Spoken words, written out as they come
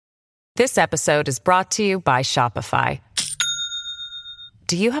This episode is brought to you by Shopify.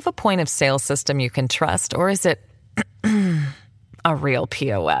 Do you have a point of sale system you can trust, or is it a real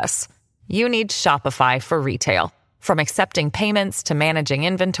POS? You need Shopify for retail. From accepting payments to managing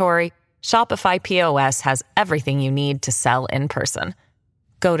inventory, Shopify POS has everything you need to sell in person.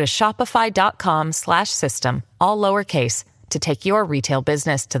 Go to shopify.com/system, all lowercase, to take your retail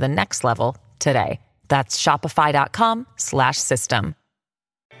business to the next level today. That's shopify.com/system.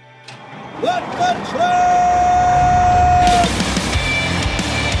 Let the train!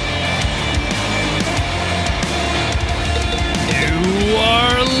 You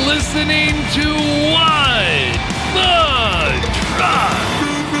are listening to What the Truck.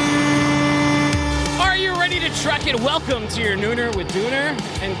 Are you ready to truck it? Welcome to your Nooner with Dooner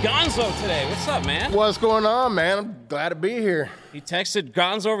and Gonzo today. What's up, man? What's going on, man? I'm glad to be here. He texted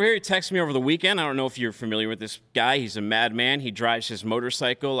Gonzo over here. He texted me over the weekend. I don't know if you're familiar with this guy. He's a madman. He drives his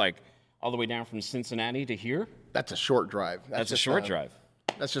motorcycle like all the way down from Cincinnati to here. That's a short drive. That's a short drive.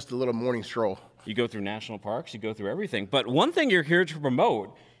 That's just a little morning stroll. You go through national parks. You go through everything. But one thing you're here to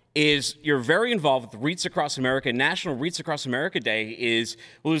promote is you're very involved with REITs Across America. National REITs Across America Day it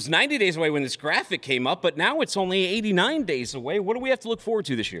was 90 days away when this graphic came up, but now it's only 89 days away. What do we have to look forward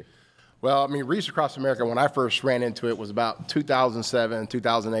to this year? Well, I mean, REITs Across America, when I first ran into it, was about 2007,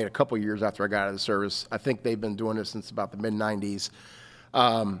 2008, a couple years after I got out of the service. I think they've been doing this since about the mid-90s.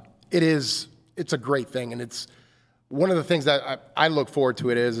 It's a great thing, and it's one of the things that I look forward to.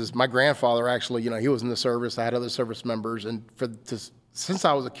 It is my grandfather actually, he was in the service. I had other service members, and since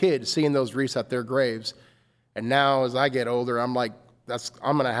I was a kid, seeing those wreaths at their graves, and now as I get older, I'm like,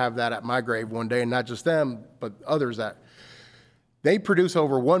 I'm going to have that at my grave one day, and not just them, but others that they produce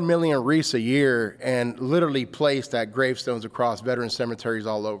over 1 million wreaths a year and literally placed at gravestones across veteran cemeteries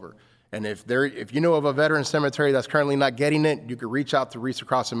all over. And if you know of a veteran cemetery that's currently not getting it, you can reach out to Wreaths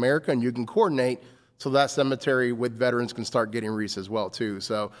Across America and you can coordinate so that cemetery with veterans can start getting wreaths as well too.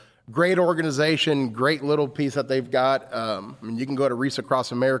 So great organization, great little piece that they've got. You can go to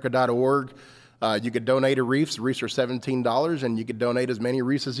wreathsacrossamerica.org. You could donate a wreath. Wreaths are $17, and you could donate as many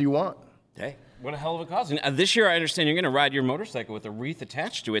wreaths as you want. Hey, what a hell of a cause. And this year, I understand you're going to ride your motorcycle with a wreath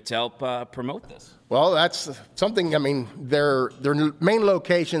attached to it to help promote this. Well, that's something, their main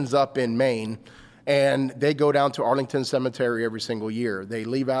location's up in Maine, and they go down to Arlington Cemetery every single year. They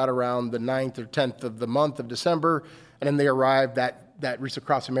leave out around the 9th or 10th of the month of December, and then they arrive that Wreaths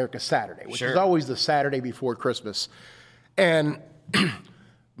Across America Saturday, which is always the Saturday before Christmas. And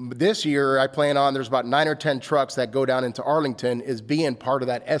this year, I plan on, there's about 9 or 10 trucks that go down into Arlington is being part of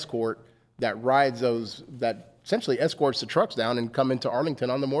that escort that rides that essentially escorts the trucks down and come into Arlington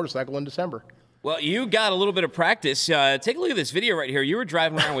on the motorcycle in December. Well, you got a little bit of practice. Take a look at this video right here. You were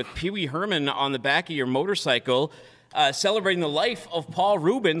driving around with Pee Wee Herman on the back of your motorcycle, celebrating the life of Paul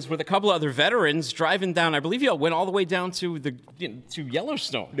Rubens with a couple other veterans driving down. I believe you went all the way down to to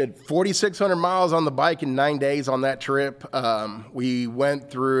Yellowstone. Did 4,600 miles on the bike in 9 days on that trip. We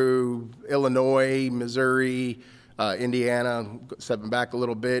went through Illinois, Missouri, Indiana, stepping back a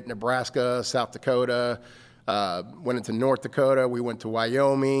little bit, Nebraska, South Dakota, went into North Dakota. We went to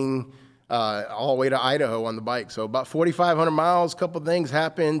Wyoming, all the way to Idaho on the bike. So about 4,500 miles, a couple things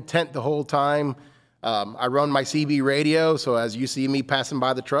happened, tent the whole time. I run my CB radio, so as you see me passing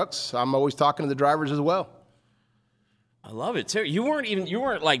by the trucks, I'm always talking to the drivers as well. I love it too. You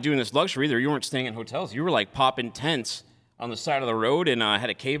weren't like doing this luxury either. You weren't staying in hotels. You were like popping tents on the side of the road and had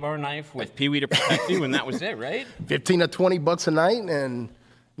a K-bar knife with Pee Wee to protect you, and that was it, right? 15 to 20 bucks a night, and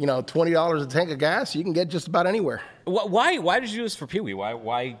 $20 a tank of gas. You can get just about anywhere. Why did you do this for Pee Wee?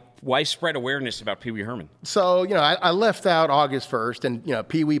 Why spread awareness about Pee Wee Herman? So I left out August 1st, and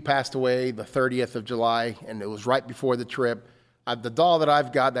Pee Wee passed away the 30th of July, and it was right before the trip. The doll that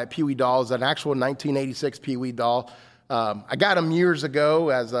I've got, that Pee Wee doll, is an actual 1986 Pee Wee doll. I got them years ago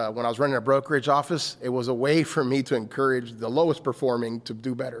when I was running a brokerage office. It was a way for me to encourage the lowest performing to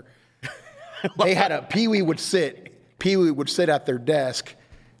do better. They had Pee Wee would sit at their desk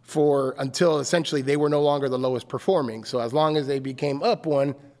until essentially they were no longer the lowest performing. So as long as they became up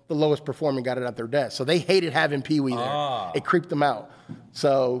one, the lowest performing got it at their desk. So they hated having Pee Wee there. It creeped them out.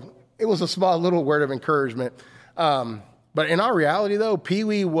 So it was a small little word of encouragement. But in our reality, though, Pee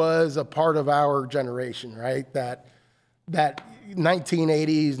Wee was a part of our generation, right? That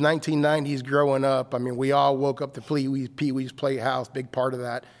 1980s, 1990s growing up, we all woke up to Pee Wee's Playhouse, big part of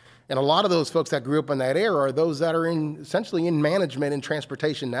that. And a lot of those folks that grew up in that era are those that are essentially in management and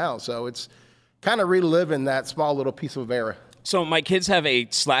transportation now. So it's kind of reliving that small little piece of era. So my kids have a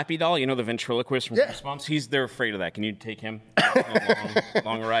Slappy doll, the ventriloquist from Goosebumps. They're afraid of that. Can you take him on a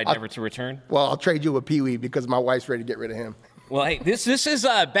long ride, never to return? Well, I'll trade you with Pee Wee because my wife's ready to get rid of him. Well, hey, this is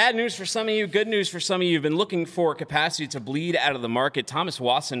bad news for some of you, good news for some of you. You've been looking for capacity to bleed out of the market. Thomas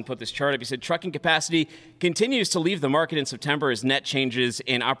Wasson put this chart up. He said trucking capacity continues to leave the market in September as net changes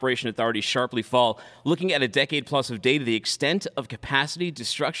in operation authority sharply fall. Looking at a decade plus of data, the extent of capacity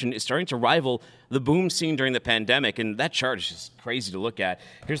destruction is starting to rival the boom seen during the pandemic, and that chart is just crazy to look at.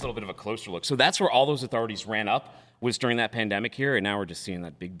 Here's a little bit of a closer look. So that's where all those authorities ran up, was during that pandemic here, and now we're just seeing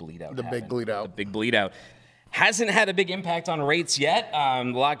that big bleed out. The big bleed out. The big bleed out. Hasn't had a big impact on rates yet. A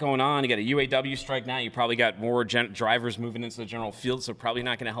lot going on. You got a UAW strike now. You probably got more drivers moving into the general field, so probably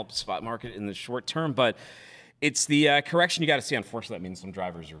not going to help the spot market in the short term. But it's the correction you got to see. Unfortunately, that means some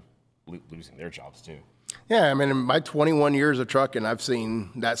drivers are losing their jobs too. Yeah, I mean, in my 21 years of trucking, I've seen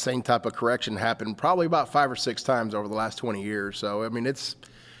that same type of correction happen probably about 5 or 6 times over the last 20 years. So, I mean, it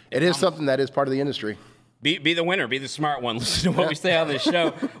is something that is part of the industry. Be the winner. Be the smart one. Listen to what we say on this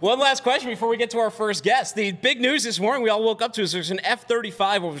show. One last question before we get to our first guest. The big news this morning we all woke up to is there's an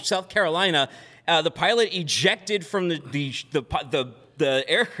F-35 over South Carolina. The pilot ejected from the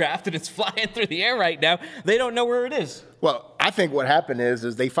aircraft, and it's flying through the air right now. They don't know where it is. Well, I think what happened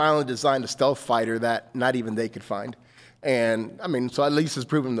is they finally designed a stealth fighter that not even they could find. And, I mean, so at least it's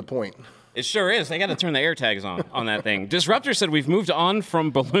proven the point. It sure is. They got to turn the air tags on that thing. Disruptor said we've moved on from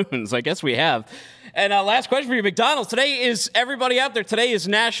balloons. I guess we have. And last question for you, McDonald's. Today is, everybody out there, today is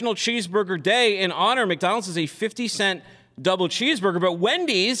National Cheeseburger Day. In honor, McDonald's is a 50-cent double cheeseburger, but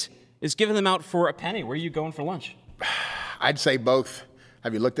Wendy's is giving them out for a penny. Where are you going for lunch? I'd say both.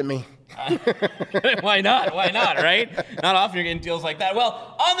 Have you looked at me? Why not? Why not, right? Not often you're getting deals like that.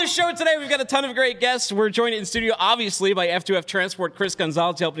 Well, on the show today, we've got a ton of great guests. We're joined in studio, obviously, by F2F Transport, Chris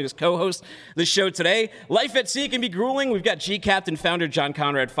Gonzalez, helping us co-host the show today. Life at sea can be grueling. We've got G-Captain founder John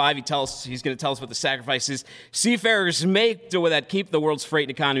Conrad 5. He's going to tell us what the sacrifices seafarers make that keep the world's freight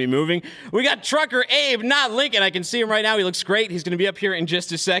economy moving. We got trucker Abe, not Lincoln. I can see him right now. He looks great. He's going to be up here in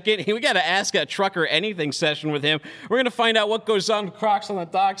just a second. We got to ask a trucker anything session with him. We're going to find out what goes on with Crocs on the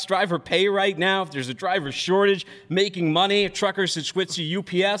docks, driver pay right now, if there's a driver shortage, making money, truckers should switch to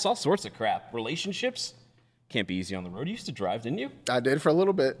UPS, all sorts of crap. Relationships can't be easy on the road. You used to drive, didn't you? I did for a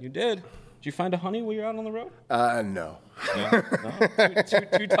little bit. You did. Did you find a honey while you're out on the road? No. No?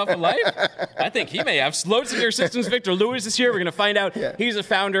 Too tough a life? I think he may have. Loads Severe Systems Victor Lewis is here. We're going to find out. Yeah. He's a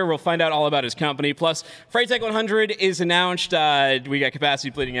founder. We'll find out all about his company. Plus, Freight Tech 100 is announced. We got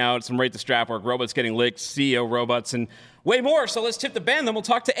capacity bleeding out, some rate the strap work, robots getting licked, CEO robots, and way more. So let's tip the band, then we'll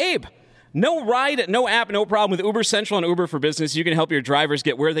talk to Abe. No ride, no app, no problem. With Uber Central and Uber for Business, you can help your drivers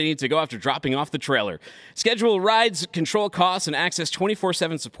get where they need to go after dropping off the trailer. Schedule rides, control costs, and access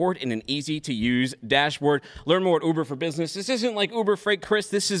 24/7 support in an easy-to-use dashboard. Learn more at Uber for Business. This isn't like Uber Freight, Chris.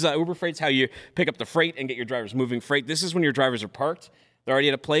 This is Uber Freight's how you pick up the freight and get your drivers moving freight. This is when your drivers are parked. They're already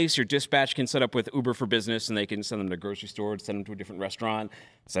at a place. Your dispatch can set up with Uber for Business, and they can send them to a grocery store, send them to a different restaurant,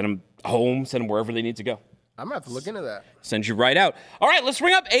 send them home, send them wherever they need to go. I'm going to have to look into that. Send you right out. All right, let's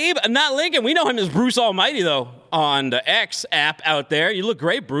bring up Abe, not Lincoln. We know him as Bruce Almighty, though, on the X app out there. You look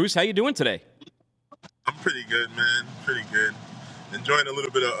great, Bruce. How you doing today? I'm pretty good, man. Pretty good. Enjoying a little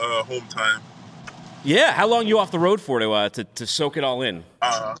bit of home time. Yeah. How long you off the road for to soak it all in?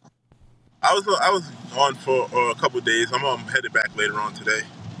 I was on for a couple of days. I'm headed back later on today.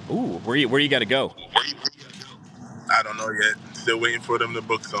 Ooh, where you got to go? I don't know yet. Still waiting for them to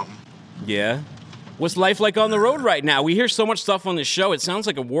book something. Yeah. What's life like on the road right now? We hear so much stuff on this show. It sounds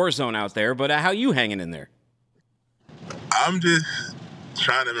like a war zone out there, but how you hanging in there? I'm just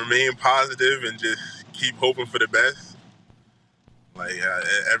trying to remain positive and just keep hoping for the best. Like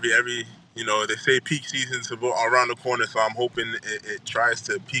every they say peak season's around the corner, so I'm hoping it tries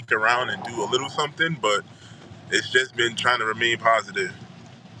to peak around and do a little something, but it's just been trying to remain positive.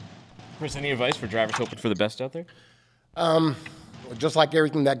 Chris, any advice for drivers hoping for the best out there? Just like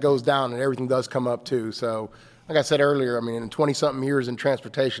everything that goes down and everything does come up too. So like I said earlier, I mean, in 20-something years in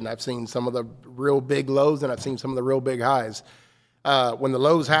transportation, I've seen some of the real big lows and I've seen some of the real big highs. When the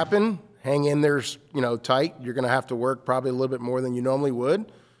lows happen, hang in there, tight. You're going to have to work probably a little bit more than you normally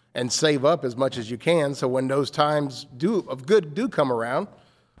would and save up as much as you can. So when those times do come around,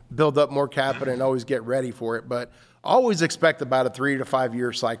 build up more capital and always get ready for it. But always expect about a 3 to 5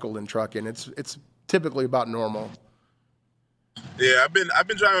 year cycle in trucking. It's typically about normal. Yeah, I've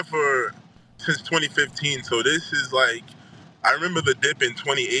been driving since 2015, so this is like, I remember the dip in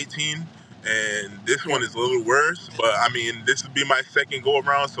 2018, and this one is a little worse, but I mean, this will be my second go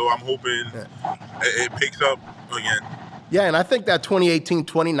around, so I'm hoping it picks up again. Yeah, and I think that 2018,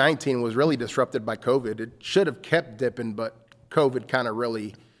 2019 was really disrupted by COVID. It should have kept dipping, but COVID kind of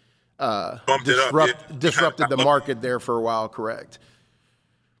really disrupted the market there for a while, correct?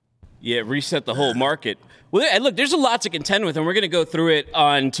 Yeah, reset the whole market. Well, look, there's a lot to contend with, and we're going to go through it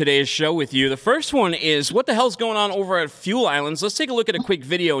on today's show with you. The first one is, what the hell's going on over at Fuel Islands? Let's take a look at a quick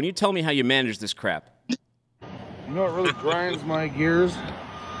video, and you tell me how you manage this crap. You know what really grinds my gears?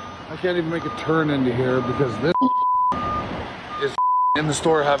 I can't even make a turn into here because this is in the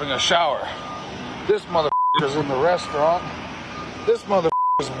store having a shower. This is in the restaurant. This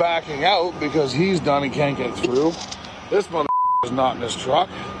is backing out because he's done and can't get through. This is not in his truck.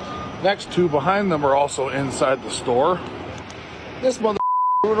 Next two behind them are also inside the store. This who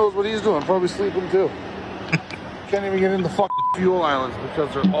knows what he's doing? Probably sleeping too. Can't even get in the fucking Fuel Islands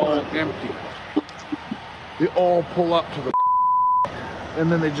because they're all empty. They all pull up to the and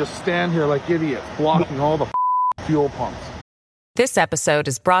then they just stand here like idiots, blocking all the fuel pumps. This episode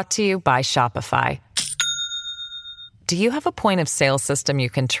is brought to you by Shopify. Do you have a point of sale system you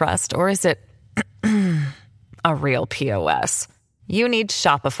can trust, or is it a real POS? You need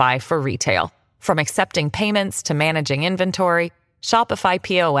Shopify for retail. From accepting payments to managing inventory, Shopify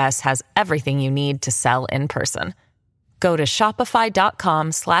POS has everything you need to sell in person. Go to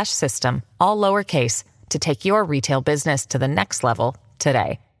shopify.com/system, all lowercase, to take your retail business to the next level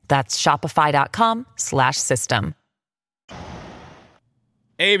today. That's shopify.com/system.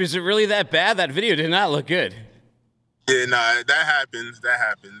 Abe, is it really that bad? That video did not look good. Yeah, nah, that happens.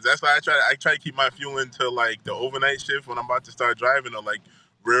 That's why I try to keep my fuel until like the overnight shift when I'm about to start driving, or like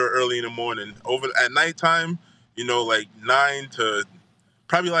real early in the morning. Over at nighttime, like 9 to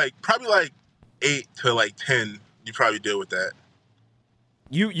probably like 8 to like 10. You probably deal with that.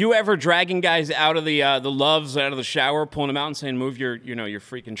 You ever dragging guys out of the loves, out of the shower, pulling them out and saying, "Move your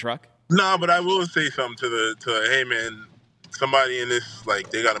freaking truck"? No, but I will say something to hey man, somebody in this,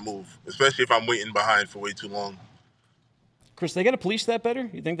 like, they got to move, especially if I'm waiting behind for way too long. Chris, they got to police that better?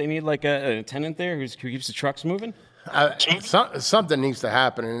 You think they need like an attendant there who keeps the trucks moving? Something needs to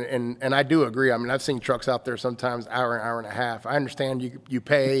happen, and I do agree. I mean, I've seen trucks out there sometimes hour and a half. I understand you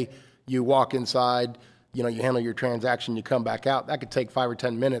pay, you walk inside, you handle your transaction, you come back out. That could take 5 or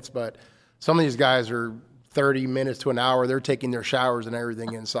 10 minutes, but some of these guys are 30 minutes to an hour. They're taking their showers and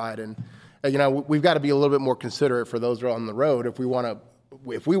everything inside, and we've got to be a little bit more considerate for those who are on the road. If we want to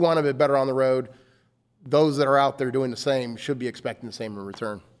be better on the road, those that are out there doing the same should be expecting the same in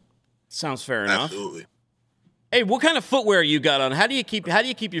return. Sounds fair enough. Absolutely. Hey, what kind of footwear you got on? How do you keep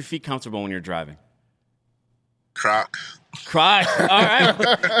your feet comfortable when you're driving? Crocs. All right.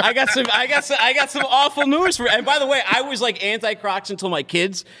 I got some awful news for you. And by the way, I was like anti-Crocs until my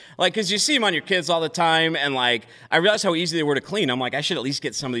kids, like, because you see them on your kids all the time, and like I realized how easy they were to clean. I'm like, I should at least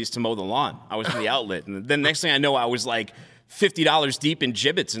get some of these to mow the lawn. I was in the outlet, and then next thing I know, I was like $50 deep in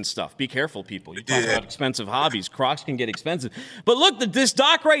gibbets and stuff. Be careful, people. You talk about expensive hobbies. Crocs can get expensive. But look, this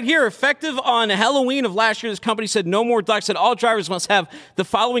dock right here, effective on Halloween of last year, this company said no more docks, said all drivers must have the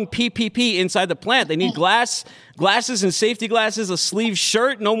following PPP inside the plant. They need glasses and safety glasses, a sleeve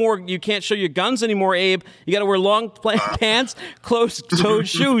shirt. No more, you can't show your guns anymore, Abe. You got to wear long pants, closed-toed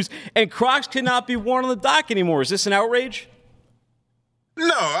shoes, and Crocs cannot be worn on the dock anymore. Is this an outrage?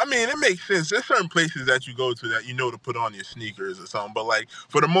 No, I mean, it makes sense. There's certain places that you go to that to put on your sneakers or something. But, like,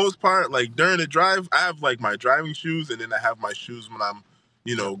 for the most part, like, during the drive, I have, like, my driving shoes, and then I have my shoes when I'm,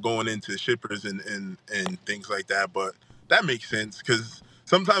 going into shippers and things like that. But that makes sense because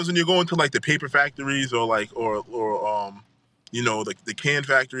sometimes when you're going to, like, the paper factories or the can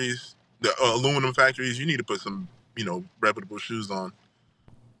factories, the aluminum factories, you need to put some, reputable shoes on.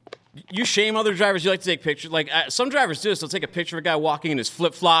 You shame other drivers. You like to take pictures. Like some drivers do this. They'll take a picture of a guy walking in his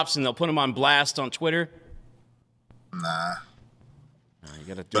flip-flops and they'll put him on blast on Twitter. Nah. You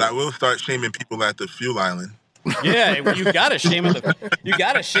gotta do but I will start shaming people at the Fuel Island. Yeah, you gotta shame at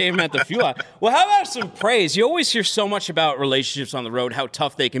the Fuel Island. Well, how about some praise? You always hear so much about relationships on the road, how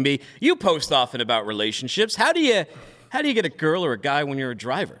tough they can be. You post often about relationships. How do you get a girl or a guy when you're a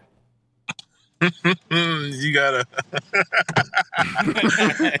driver? You gotta.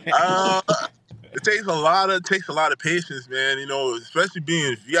 It takes a lot of patience, man. Especially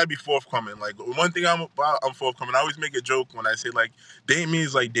you gotta be forthcoming. Like one thing I'm forthcoming. I always make a joke when I say like dating me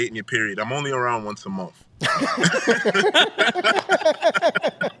is like dating your period. I'm only around once a month.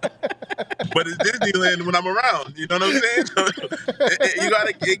 But it's Disneyland when I'm around. You know what I'm saying? So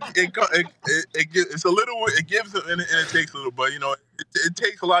it's a little. It gives and it takes a little, but it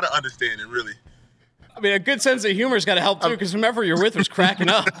takes a lot of understanding, really. I mean, a good sense of humor's got to help too, because whoever you're with was cracking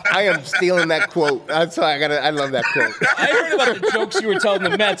up. I am stealing that quote. That's why I love that quote. I heard about the jokes you were telling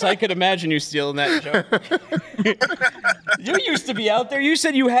the Mets. I could imagine you stealing that joke. You used to be out there. You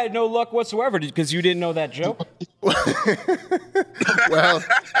said you had no luck whatsoever because you didn't know that joke. Well,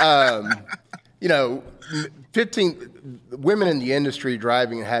 15 women in the industry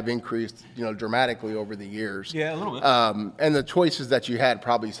driving have increased, dramatically over the years. Yeah, a little bit. And the choices that you had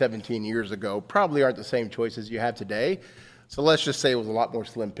probably 17 years ago probably aren't the same choices you have today. So let's just say it was a lot more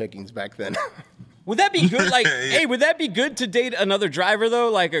slim pickings back then. Would that be good? Like, hey, would that be good to date another driver though,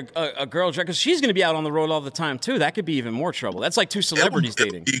 like a girl driver? Because she's going to be out on the road all the time too. That could be even more trouble. That's like two celebrities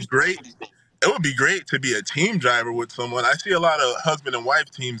dating. It would be great. It would be great to be a team driver with someone. I see a lot of husband and wife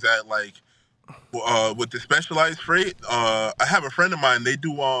teams that like with the specialized freight. I have a friend of mine. They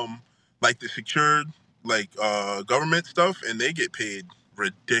do like the secured government stuff, and they get paid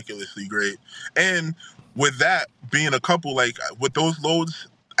ridiculously great. And with that being a couple, like with those loads,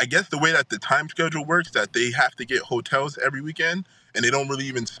 I guess the way that the time schedule works, that they have to get hotels every weekend, and they don't really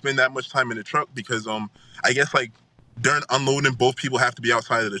even spend that much time in the truck because I guess like during unloading, both people have to be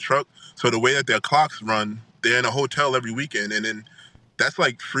outside of the truck. So the way that their clocks run, they're in a hotel every weekend, and then that's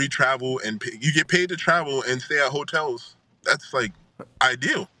like free travel, and you get paid to travel and stay at hotels. That's like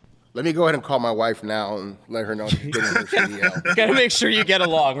ideal. Let me go ahead and call my wife now and let her know she's getting her CDL. Got to make sure you get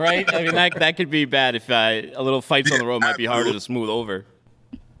along, right? I mean, that could be bad if a little fights on the road might be harder to smooth over.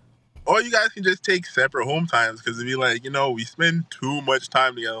 Or you guys can just take separate home times because it'd be like, we spend too much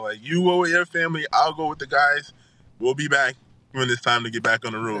time together. Like, you go with your family, I'll go with the guys. We'll be back when it's time to get back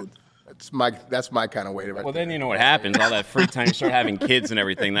on the road. That's my kind of way to. Well, then you know what happens. All that free time, you start having kids and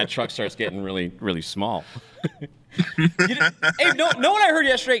everything. That truck starts getting really, really small. Hey, know what I heard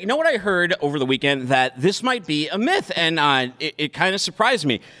yesterday? You know what I heard over the weekend? That this might be a myth, and it kind of surprised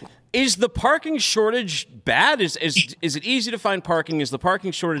me. Is the parking shortage bad? Is it easy to find parking? Is the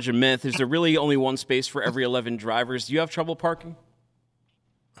parking shortage a myth? Is there really only one space for every 11 drivers? Do you have trouble parking?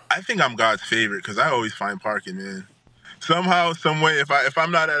 I think I'm God's favorite because I always find parking, man. Somehow, some way, if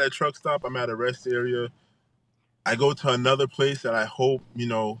I'm not at a truck stop, I'm at a rest area. I go to another place that I hope,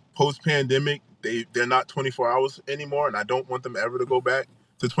 post-pandemic, they're not 24 hours anymore, and I don't want them ever to go back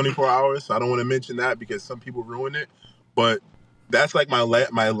to 24 hours. So I don't want to mention that because some people ruin it. But that's like my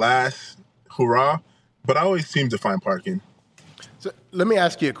last hurrah. But I always seem to find parking. So let me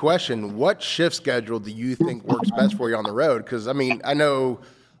ask you a question. What shift schedule do you think works best for you on the road? Because, I mean, I know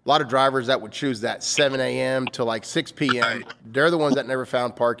a lot of drivers that would choose that 7 a.m. to like 6 p.m. They're the ones that never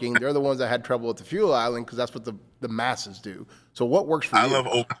found parking. They're the ones that had trouble at the fuel island because that's what the masses do. So what works for you? I love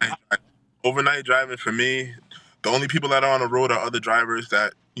overnight driving. For me, the only people that are on the road are other drivers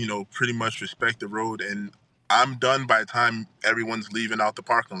that, pretty much respect the road. And I'm done by the time everyone's leaving out the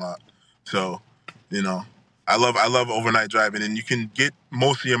parking lot. So, I love overnight driving. And you can get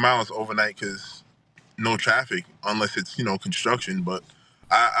most of your miles overnight because no traffic unless it's, construction. But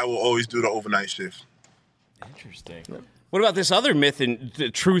I will always do the overnight shift. Interesting. What about this other myth, and the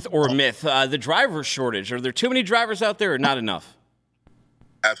truth or myth, the driver shortage? Are there too many drivers out there or not enough?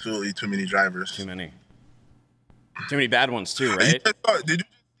 Absolutely too many drivers. Too many. Too many bad ones too, right? Did you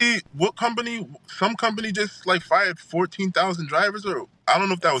see what company? Some company just fired 14,000 drivers, or I don't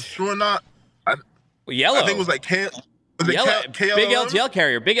know if that was true or not. Yellow. I think it was like Yellow. Big LTL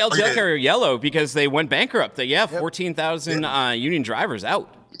carrier, Yellow, because they went bankrupt. 14,000 union drivers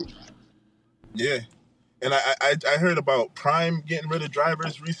out. Yeah. And I heard about Prime getting rid of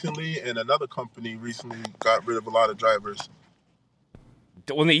drivers recently, and another company recently got rid of a lot of drivers.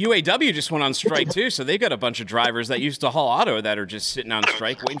 Well, the UAW just went on strike too, so they got a bunch of drivers that used to haul auto that are just sitting on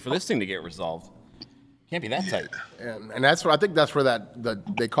strike waiting for this thing to get resolved. Can't be that tight. And that's what I think. That's where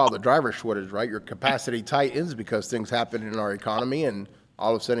they call the driver shortage, right? Your capacity tightens because things happen in our economy, and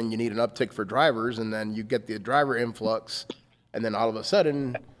all of a sudden you need an uptick for drivers, and then you get the driver influx, and then all of a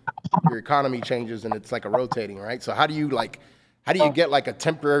sudden your economy changes, and it's like a rotating, right? So how do you get like a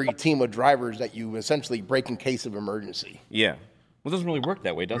temporary team of drivers that you essentially break in case of emergency? Yeah. Well, it doesn't really work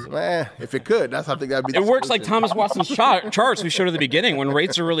that way, does it? If it could, I think that'd be. It works like Thomas Watson's charts we showed at the beginning. When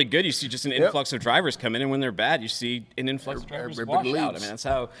rates are really good, you see just an influx of drivers come in, and when they're bad, you see an influx of drivers wash out. I mean, that's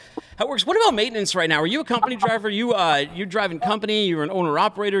how it works. What about maintenance right now? Are you a company driver? You're driving company. You're an owner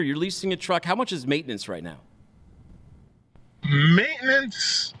operator. You're leasing a truck. How much is maintenance right now?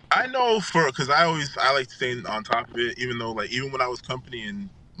 Maintenance, I know because I like staying on top of it. Even though even when I was company and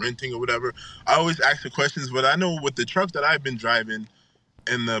renting or whatever, I always ask the questions. But I know with the truck that I've been driving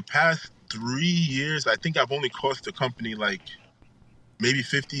in the past 3 years, I think I've only cost the company maybe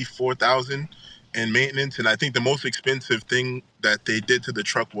 $54,000 in maintenance. And I think the most expensive thing that they did to the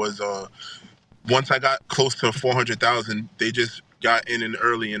truck was once I got close to $400,000, they just got in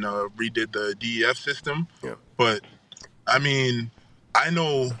early and redid the DEF system. Yeah. But I mean, I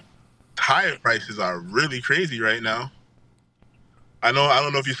know tire prices are really crazy right now. I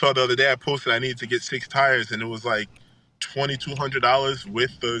don't know if you saw the other day, I posted I needed to get 6 tires, and it was like $2,200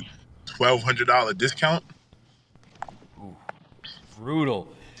 with the $1,200 discount. Brutal.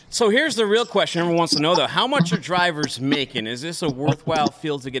 So here's the real question everyone wants to know, though. How much are drivers making? Is this a worthwhile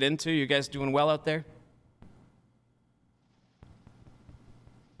field to get into? You guys doing well out there?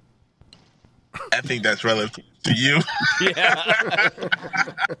 I think that's relative to you. Yeah.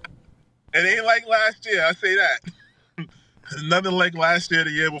 It ain't like last year, I say that. Nothing like last year, the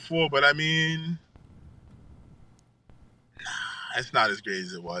year before, but I mean, it's not as great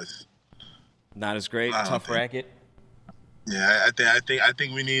as it was. Not as great. Tough racket. Yeah, I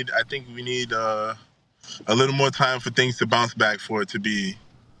think we need a little more time for things to bounce back for it to be,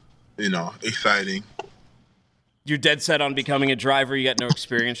 exciting. You're dead set on becoming a driver. You got no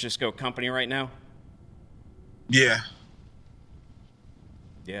experience. Just go company right now. Yeah.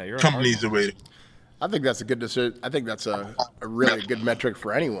 Yeah, you're company's the way. I think that's a good decision. I think that's a really good metric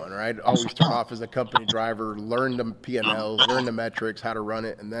for anyone, right? Always start off as a company driver, learn the P&Ls, learn the metrics, how to run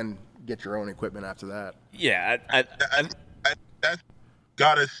it, and then get your own equipment after that. Yeah, that's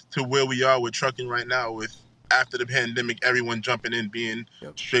got us to where we are with trucking right now. With after the pandemic, everyone jumping in, being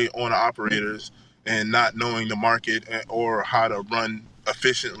straight owner operators, and not knowing the market or how to run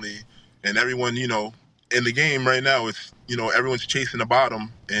efficiently. And everyone, in the game right now, it's everyone's chasing the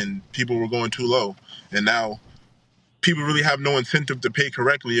bottom, and people were going too low. And now people really have no incentive to pay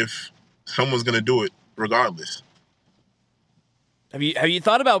correctly if someone's going to do it regardless. Have you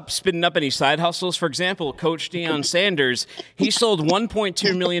thought about spinning up any side hustles? For example, Coach Deion Sanders, he sold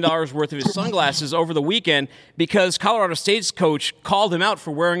 $1.2 million worth of his sunglasses over the weekend because Colorado State's coach called him out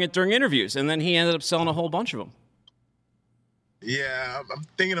for wearing it during interviews, and then he ended up selling a whole bunch of them. Yeah, I'm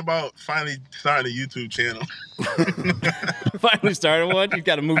thinking about finally starting a YouTube channel. Finally started one? You've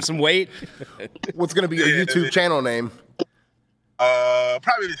got to move some weight. What's going to be your YouTube channel name?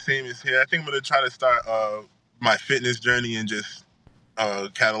 Probably the same as here. I think I'm going to try to start my fitness journey and just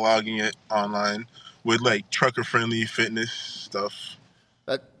cataloging it online with like trucker-friendly fitness stuff.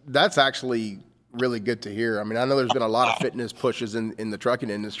 That's actually really good to hear. I mean, I know there's been a lot of fitness pushes in the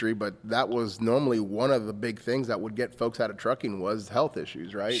trucking industry, but that was normally one of the big things that would get folks out of trucking was health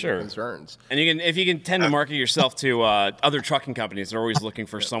issues, right? Sure. And concerns. And if you can tend to market yourself to other trucking companies, they're always looking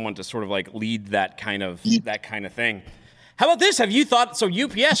for someone to sort of like lead that kind of thing. How about this? Have you thought, so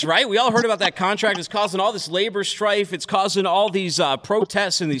UPS, right? We all heard about that contract. It's causing all this labor strife. It's causing all these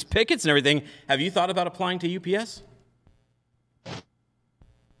protests and these pickets and everything. Have you thought about applying to UPS?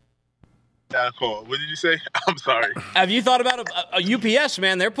 What did you say? I'm sorry. Have you thought about a UPS,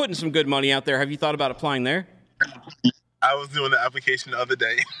 man? They're putting some good money out there. Have you thought about applying there? I was doing the application the other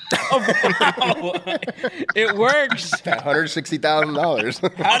day. Oh, wow. It works.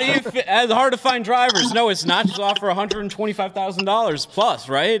 $160,000. How do you it's hard to find drivers. No, it's not. Just offer $125,000 plus,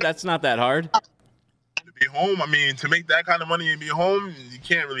 right? That's not that hard. To be home, I mean, to make that kind of money and be home, you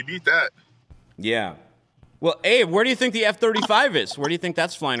can't really beat that. Yeah. Well, Abe, where do you think the F-35 is? Where do you think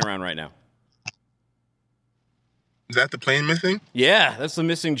that's flying around right now? Is that the plane missing? Yeah, that's the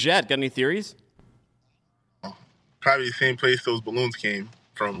missing jet. Got any theories? Probably the same place those balloons came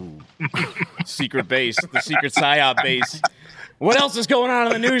from. Secret base, the secret PSYOP base. What else is going on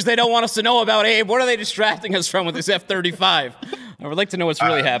in the news they don't want us to know about, Abe? What are they distracting us from with this F-35? I would like to know what's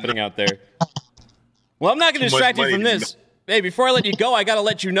really happening out there. Well, I'm not going to distract you from this. Hey, before I let you go, I got to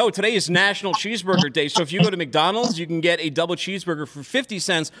let you know today is National Cheeseburger Day. So if you go to McDonald's, you can get a double cheeseburger for 50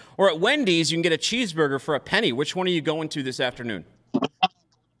 cents, or at Wendy's, you can get a cheeseburger for a penny. Which one are you going to this afternoon?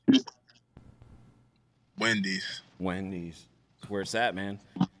 Wendy's. Where's that, man?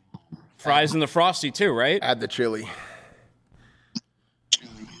 Fries and the Frosty too, right? Add the chili.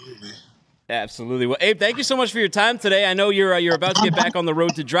 Absolutely. Well, Abe, thank you so much for your time today. I know you're about to get back on the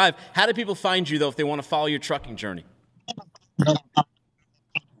road to drive. How do people find you, though, if they want to follow your trucking journey?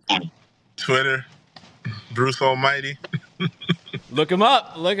 Twitter, Bruce Almighty. Look him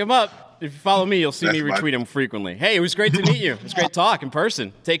up. If you follow me, you'll see me retweet him frequently. Hey, it was great to meet you. It was great talk in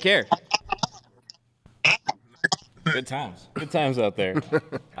person. Take care. Good times out there.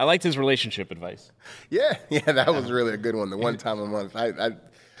 I liked his relationship advice. Yeah, that was really a good one. The one time a month.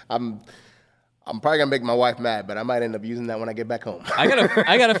 I'm probably gonna make my wife mad, but I might end up using that when I get back home. I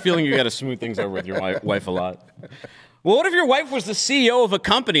got a feeling you got to smooth things over with your wife a lot. Well, what if your wife was the CEO of a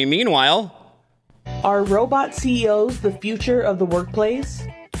company? Meanwhile, are robot CEOs the future of the workplace?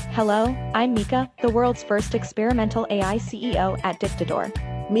 Hello, I'm Mika, the world's first experimental AI CEO at Dictador.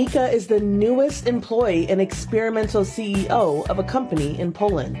 Mika is the newest employee and experimental CEO of a company in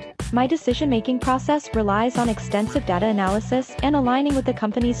Poland. My decision-making process relies on extensive data analysis and aligning with the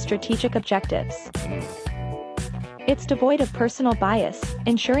company's strategic objectives. It's devoid of personal bias,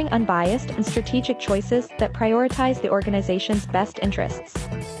 ensuring unbiased and strategic choices that prioritize the organization's best interests.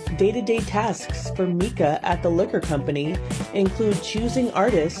 day-to-day tasks for Mika at the liquor company include choosing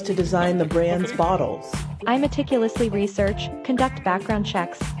artists to design the brand's bottles. I meticulously research, conduct background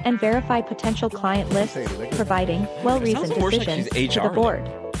checks, and verify potential client lists, providing well-reasoned decisions to the board.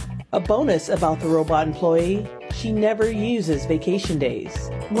 A bonus about the robot employee, she never uses vacation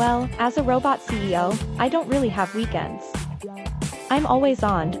days. Well, as a robot CEO, I don't really have weekends. I'm always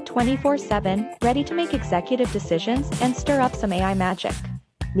on, 24/7, ready to make executive decisions and stir up some AI magic.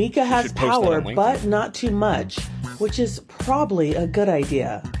 Mika has power, but not too much, which is probably a good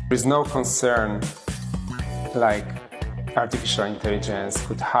idea. There's no concern like artificial intelligence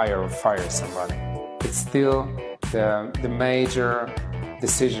could hire or fire somebody. It's still the major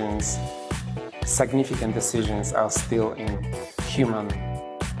decisions, significant decisions are still in human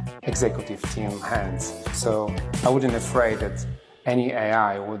executive team hands. So I wouldn't afraid that any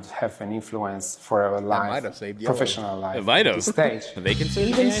AI would have an influence for our life, professional life. It might have. At this stage.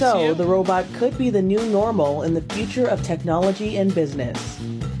 Even so, the robot could be the new normal in the future of technology and business.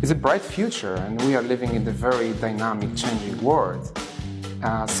 It's a bright future, and we are living in a very dynamic, changing world.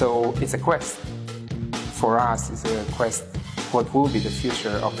 So it's a quest. For us, it's a quest what will be the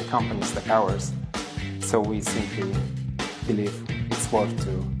future of the companies like ours. So we simply believe it's worth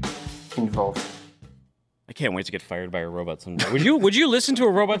to involve. I can't wait to get fired by a robot someday. Would you listen to a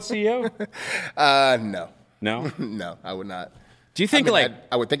robot CEO? No. No? No, I would not. Do you think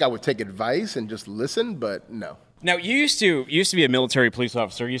I would think I would take advice and just listen, but no. Now, you used to be a military police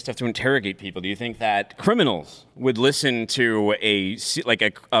officer. You used to have to interrogate people. Do you think that criminals would listen to a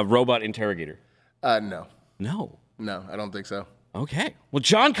robot interrogator? No. No. No, I don't think so. Okay. Well,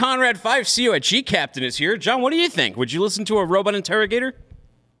 John Conrad 5, CEO at G Captain is here. John, what do you think? Would you listen to a robot interrogator?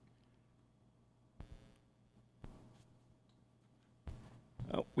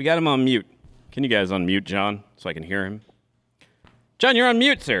 Oh, we got him on mute. Can you guys unmute John so I can hear him? John, you're on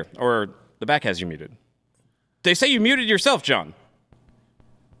mute, sir. Or the back has you muted. They say you muted yourself, John.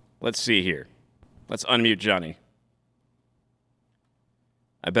 Let's see here. Let's unmute Johnny.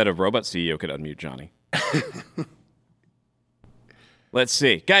 I bet a robot CEO could unmute Johnny. Let's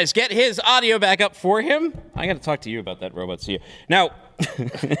see. Guys, get his audio back up for him. I got to talk to you about that robot CEO. Now,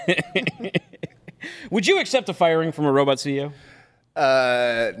 would you accept a firing from a robot CEO?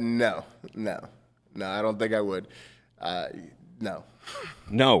 No, I don't think I would. No.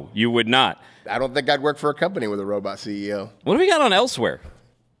 No, you would not. I don't think I'd work for a company with a robot CEO. What do we got on elsewhere?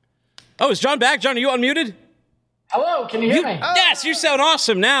 Oh, is John back? John, are you unmuted? Hello, can you hear me? Yes, you sound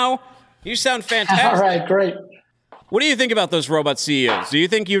awesome now. You sound fantastic. All right, great. What do you think about those robot CEOs? Do you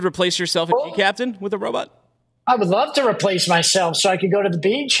think you'd replace yourself at G-Captain with a robot? I would love to replace myself so I could go to the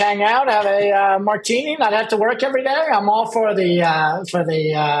beach, hang out, have a martini, not have to work every day. I'm all for the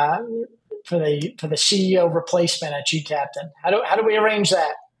CEO replacement at G-Captain. How do we arrange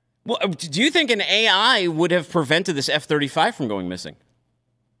that? Well, do you think an AI would have prevented this F-35 from going missing?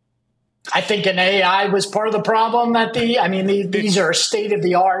 I think an AI was part of the problem. These are state of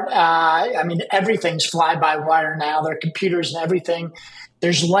the art. Everything's fly by wire now. There are computers and everything.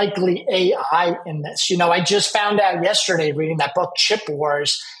 There's likely AI in this. I just found out yesterday reading that book, Chip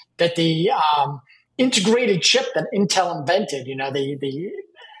Wars, that the integrated chip that Intel invented, the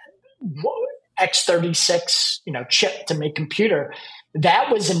X36, chip to make computer,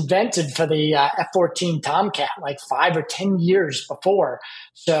 that was invented for the F-14 Tomcat like 5 or 10 years before.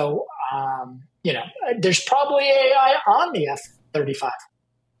 So, there's probably AI on the F-35.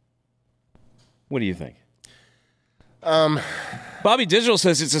 What do you think? Bobby Digital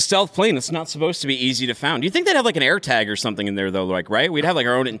says it's a stealth plane. It's not supposed to be easy to find. Do you think they'd have like an air tag or something in there though? Right? We'd have like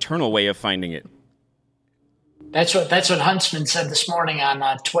our own internal way of finding it. That's what Huntsman said this morning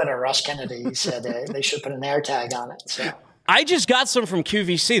on Twitter. Russ Kennedy, he said they should put an air tag on it. So I just got some from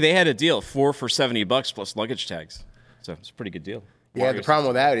QVC. They had a deal, 4 for $70 plus luggage tags. So it's a pretty good deal. Yeah, the problem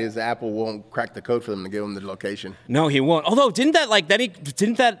with that is Apple won't crack the code for them to give them the location. No, he won't. Although,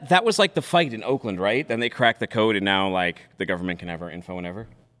 that was like the fight in Oakland, right? Then they cracked the code, and now like the government can have our info whenever.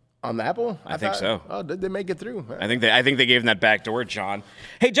 On the Apple? I think so. Oh, did they make it through? I think they gave him that back door, John.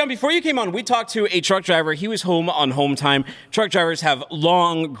 Hey, John, before you came on, we talked to a truck driver. He was home on home time. Truck drivers have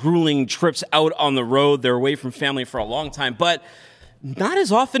long, grueling trips out on the road. They're away from family for a long time, but not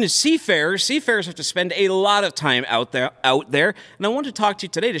as often as seafarers. Seafarers have to spend a lot of time out there. And I want to talk to you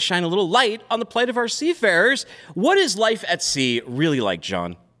today to shine a little light on the plight of our seafarers. What is life at sea really like,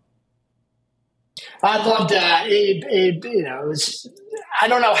 John? I loved Abe. I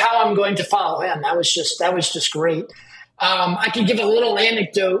don't know how I'm going to follow him. That was just great. I can give a little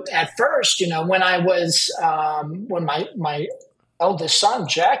anecdote at first. When I was when my eldest son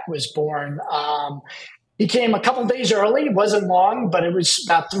Jack was born. He came a couple days early. It wasn't long, but it was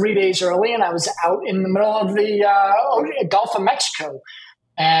about 3 days early, and I was out in the middle of the Gulf of Mexico.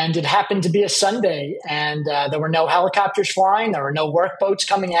 And it happened to be a Sunday, and there were no helicopters flying. There were no work boats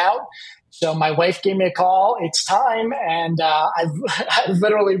coming out. So my wife gave me a call. It's time. And I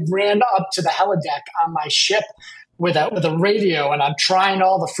literally ran up to the helideck on my ship with a radio, and I'm trying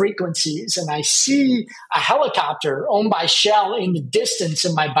all the frequencies. And I see a helicopter owned by Shell in the distance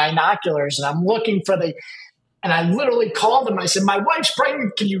in my binoculars. And I'm looking for and I literally called him. I said, my wife's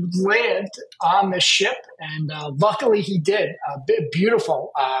pregnant. Can you land on the ship? And luckily he did. A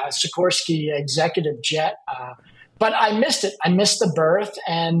beautiful Sikorsky executive jet. But I missed it. I missed the birth.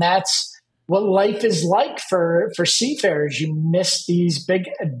 And that's what life is like for seafarers. You miss these big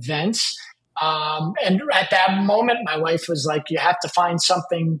events. And at that moment, my wife was like, you have to find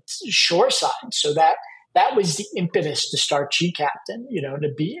something shoreside. So that was the impetus to start G Captain, to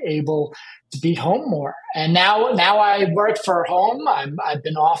be able to be home more. And now I work for home. I've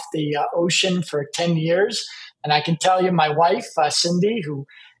been off the ocean for 10 years. And I can tell you my wife, Cindy, who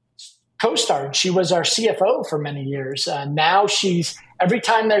co-starred, she was our CFO for many years. Now every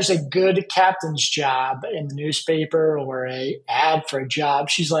time there's a good captain's job in the newspaper or a ad for a job,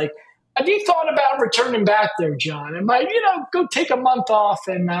 she's like, have you thought about returning back there, John? And go take a month off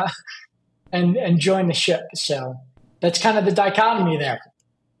and join the ship. So that's kind of the dichotomy there.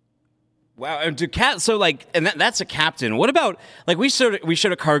 Wow. And that's a captain. What about, we showed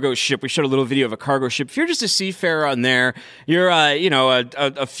a cargo ship. We showed a little video of a cargo ship. If you're just a seafarer on there, you're,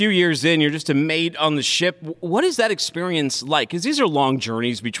 a few years in, you're just a mate on the ship. What is that experience like? Because these are long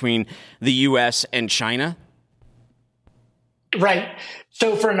journeys between the U.S. and China. Right.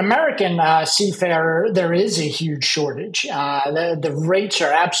 So for an American seafarer, there is a huge shortage. The rates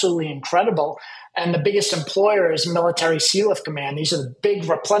are absolutely incredible. And the biggest employer is Military Sealift Command. These are the big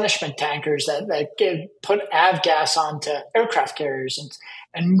replenishment tankers that put avgas onto aircraft carriers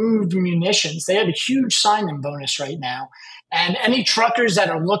and move munitions. They have a huge sign-in bonus right now. And any truckers that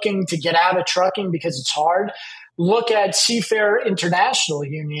are looking to get out of trucking because it's hard, look at Seafarer International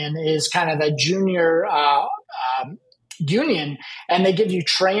Union is kind of the junior union, and they give you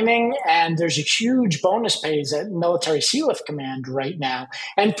training, and there's a huge bonus pays at Military Sealift Command right now.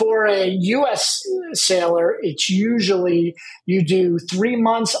 And for a U.S. sailor, it's usually you do 3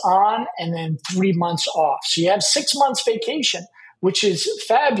 months on and then 3 months off. So you have 6 months vacation, which is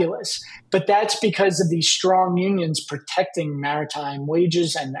fabulous. But that's because of these strong unions protecting maritime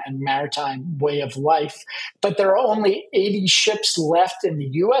wages and maritime way of life. But there are only 80 ships left in the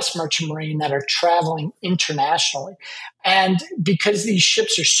U.S. Merchant Marine that are traveling internationally. And because these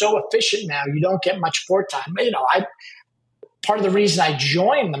ships are so efficient now, you don't get much port time. Part of the reason I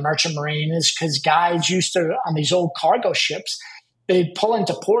joined the Merchant Marine is because guys used to, on these old cargo ships, they'd pull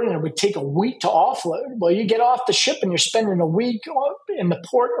into port and it would take a week to offload. Well, you get off the ship and you're spending a week in the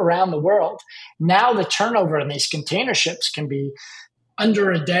port around the world. Now the turnover in these container ships can be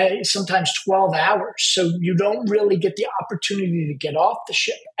under a day, sometimes 12 hours. So you don't really get the opportunity to get off the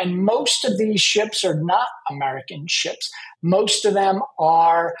ship. And most of these ships are not American ships. Most of them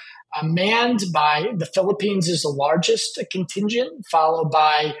are manned by the Philippines is the largest contingent, followed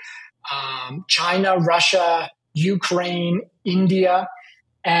by China, Russia, Ukraine, India,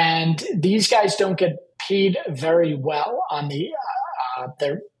 and these guys don't get paid very well on the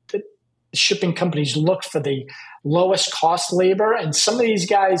shipping companies look for the lowest cost labor, and some of these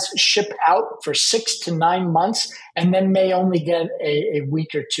guys ship out for 6 to 9 months and then may only get a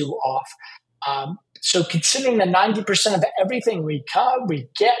week or two off. So considering that 90% of everything we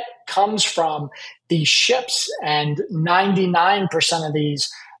get comes from these ships, and 99% of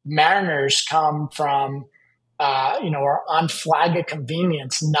these mariners come from are on flag of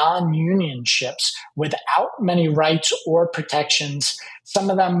convenience, non-union ships without many rights or protections. Some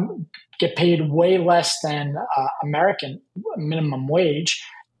of them get paid way less than American minimum wage,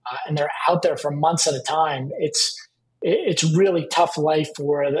 and they're out there for months at a time. It's really tough life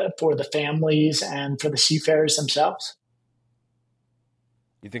for the families and for the seafarers themselves.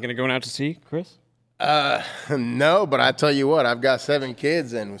 You thinking of going out to sea, Chris? No, but I tell you what, I've got 7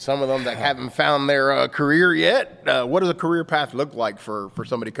 kids, and some of them that haven't found their career yet. What does a career path look like for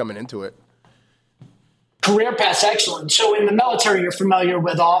somebody coming into it? Career path's excellent. So in the military, you're familiar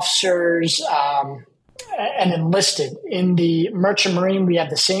with officers and enlisted. In the Merchant Marine, we have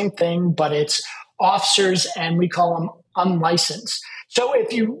the same thing, but it's officers, and we call them unlicensed. So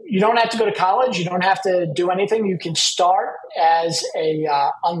if you don't have to go to college, you don't have to do anything. You can start as a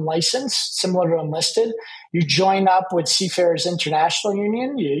unlicensed, similar to enlisted. You join up with Seafarers International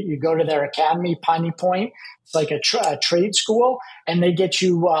Union. You go to their academy, Piney Point. It's like a trade school, and they get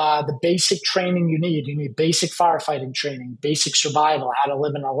you the basic training you need. You need basic firefighting training, basic survival, how to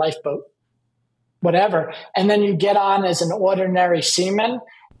live in a lifeboat, whatever. And then you get on as an ordinary seaman.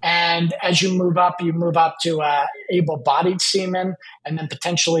 And as you move up to able-bodied seaman, and then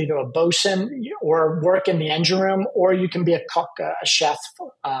potentially to a bosun, or work in the engine room, or you can be a cook, a chef.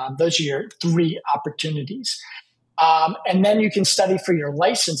 Those are your 3 opportunities. And then you can study for your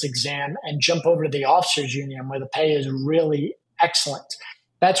license exam and jump over to the officers union, where the pay is really excellent.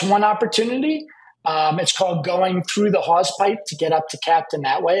 That's one opportunity. It's called going through the hawse pipe to get up to captain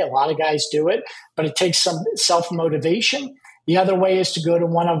that way. A lot of guys do it, but it takes some self-motivation. The other way is to go to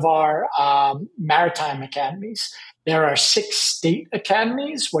one of our maritime academies. There are 6 state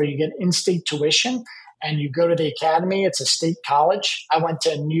academies where you get in-state tuition, and you go to the academy. It's a state college. I went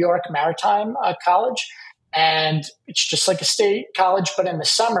to New York Maritime College, and it's just like a state college, but in the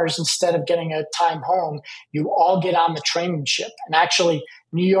summers, instead of getting a time home, you all get on the training ship. And actually,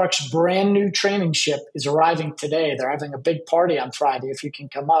 New York's brand new training ship is arriving today. They're having a big party on Friday if you can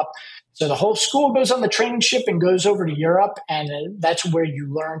come up. So the whole school goes on the training ship and goes over to Europe, and that's where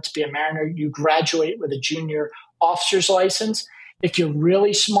you learn to be a mariner. You graduate with a junior officer's license. If you're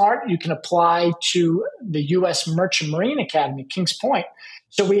really smart, you can apply to the U.S. Merchant Marine Academy, Kings Point.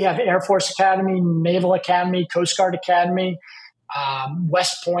 So we have Air Force Academy, Naval Academy, Coast Guard Academy,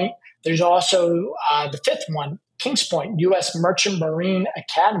 West Point. There's also the 5th one, Kings Point, U.S. Merchant Marine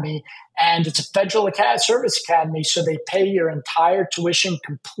Academy, and it's a federal service academy, so they pay your entire tuition,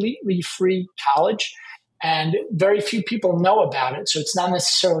 completely free college, and very few people know about it. So it's not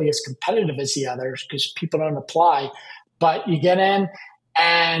necessarily as competitive as the others because people don't apply, but you get in,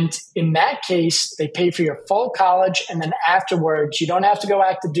 and in that case, they pay for your full college, and then afterwards, you don't have to go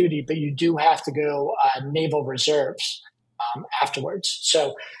active duty, but you do have to go Naval Reserves afterwards.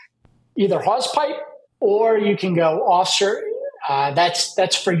 So either hawse pipe, or you can go officer.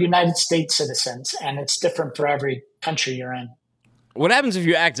 That's for United States citizens, and it's different for every country you're in. What happens if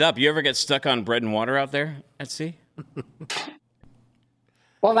you act up? You ever get stuck on bread and water out there at sea?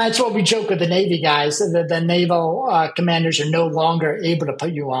 Well, that's what we joke with the Navy guys. The naval commanders are no longer able to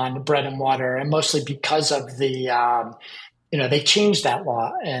put you on bread and water, and mostly because of the, they changed that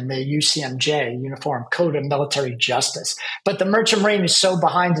law and the UCMJ, Uniform Code of Military Justice. But the Merchant Marine is so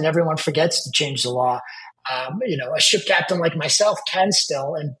behind, and everyone forgets to change the law. A ship captain like myself can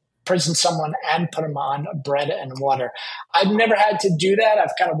still imprison someone and put them on bread and water. I've never had to do that.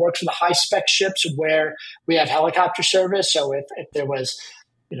 I've kind of worked for the high-spec ships where we have helicopter service. So if there was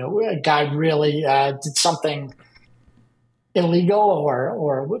a guy really did something illegal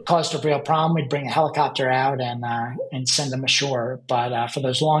or caused a real problem, we'd bring a helicopter out and send them ashore. But for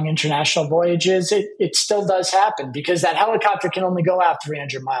those long international voyages, it still does happen because that helicopter can only go out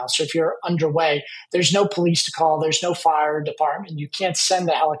 300 miles. So if you're underway, there's no police to call. There's no fire department. You can't send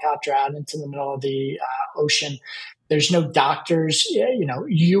a helicopter out into the middle of the ocean. There's no doctors.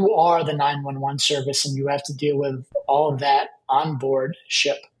 You are the 911 service, and you have to deal with all of that on board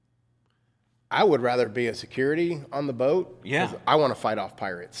ship. I would rather be a security on the boat. Yeah, I want to fight off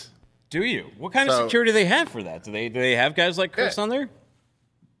pirates. Do you? What kind of security do they have for that? Do they have guys like Chris on there?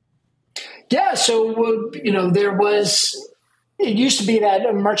 Yeah. So it used to be that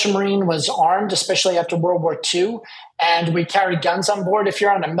a merchant marine was armed, especially after World War II, and we carried guns on board. If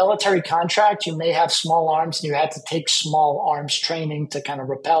you're on a military contract, you may have small arms, and you had to take small arms training to kind of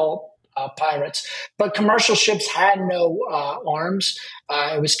repel pirates. But commercial ships had no arms.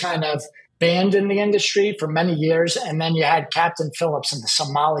 It was kind of banned in the industry for many years. And then you had Captain Phillips and the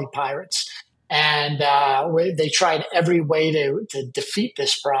Somali pirates. And they tried every way to defeat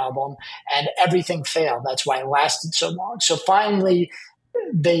this problem, and everything failed. That's why it lasted so long. So finally,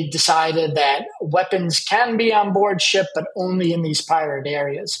 they decided that weapons can be on board ship, but only in these pirate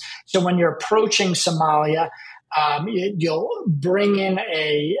areas. So when you're approaching Somalia, you'll bring in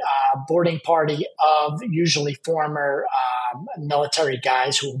a boarding party of usually former military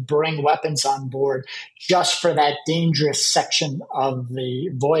guys who will bring weapons on board just for that dangerous section of the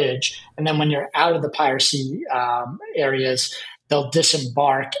voyage. And then when you're out of the piracy areas, they'll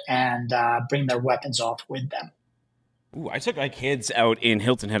disembark and bring their weapons off with them. Ooh, I took my kids out in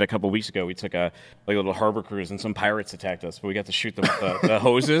Hilton Head a couple weeks ago. We took a little harbor cruise, and some pirates attacked us. But we got to shoot the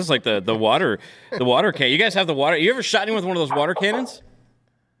hoses, like the water cannon. You guys have the water? You ever shot anyone with one of those water cannons?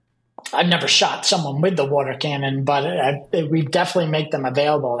 I've never shot someone with the water cannon, but we definitely make them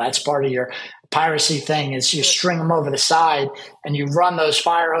available. That's part of your piracy thing is you string them over the side and you run those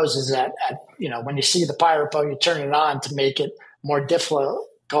fire hoses at when you see the pirate boat, you turn it on to make it more difficult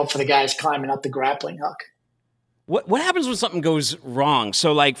for the guys climbing up the grappling hook. What happens when something goes wrong?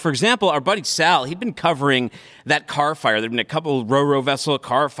 So, like, for example, our buddy Sal, he'd been covering that car fire. There had been a couple of ro-ro vessel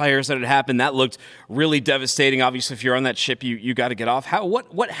car fires that had happened. That looked really devastating. Obviously, if you're on that ship, you got to get off.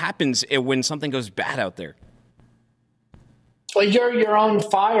 What happens when something goes bad out there? Well, you're your own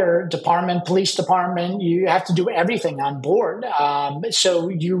fire department, police department. You have to do everything on board. So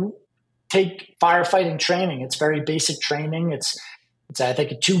you take firefighting training. It's very basic training. It's I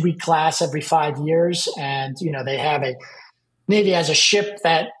think a 2-week class every 5 years. And, they have Navy has a ship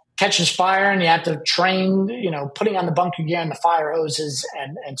that catches fire and you have to train, putting on the bunker gear and the fire hoses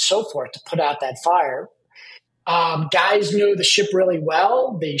and so forth to put out that fire. Guys know the ship really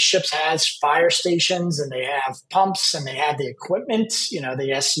well. The ship has fire stations and they have pumps and they have the equipment, the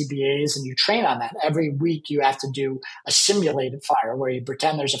SCBAs, and you train on that. Every week you have to do a simulated fire where you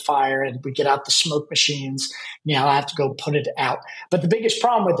pretend there's a fire and we get out the smoke machines. I have to go put it out. But the biggest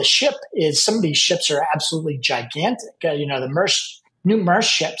problem with the ship is some of these ships are absolutely gigantic. The new Merce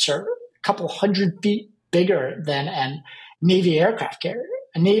ships are a couple 100 feet bigger than a Navy aircraft carrier.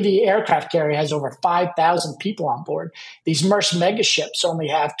 A Navy aircraft carrier has over 5,000 people on board. These Merce mega ships only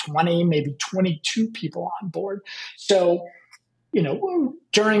have 20, maybe 22 people on board. So,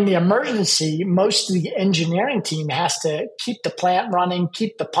 during the emergency, most of the engineering team has to keep the plant running,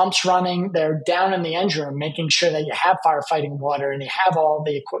 keep the pumps running. They're down in the engine room, making sure that you have firefighting water and you have all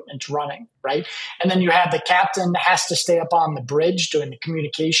the equipment running, right? And then you have the captain that has to stay up on the bridge doing the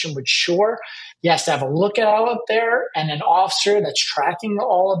communication with shore. He has to have a lookout out there and an officer that's tracking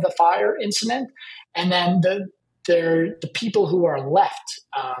all of the fire incident. And then the people who are left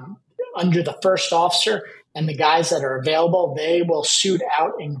under the first officer and the guys that are available, they will suit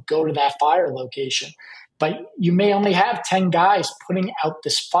out and go to that fire location. But you may only have 10 guys putting out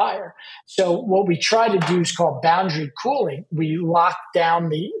this fire. So what we try to do is called boundary cooling. We lock down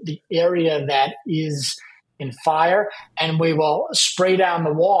the area that is in fire, and we will spray down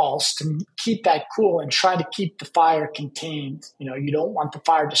the walls to keep that cool and try to keep the fire contained. You don't want the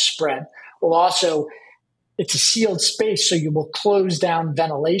fire to spread. Well, also, it's a sealed space, so you will close down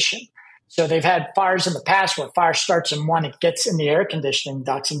ventilation. So they've had fires in the past where fire starts in one, it gets in the air conditioning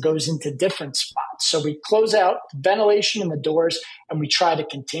ducts and goes into different spots. So we close out the ventilation in the doors and we try to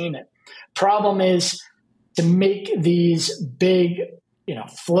contain it. Problem is to make these big,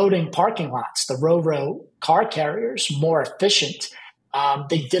 floating parking lots, the ro-ro car carriers, more efficient.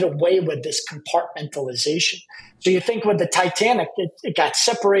 They did away with this compartmentalization. So you think with the Titanic, it got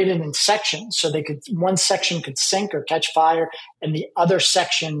separated in sections. So one section could sink or catch fire and the other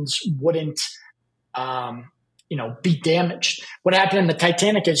sections wouldn't, be damaged. What happened in the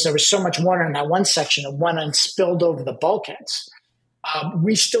Titanic is there was so much water in that one section, it went and spilled over the bulkheads.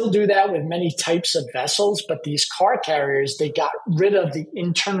 We still do that with many types of vessels, but these car carriers, they got rid of the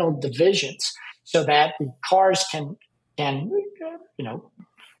internal divisions so that the cars can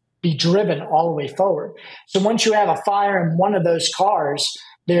be driven all the way forward. So once you have a fire in one of those cars,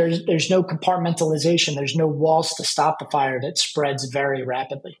 there's no compartmentalization. There's no walls to stop the fire that spreads very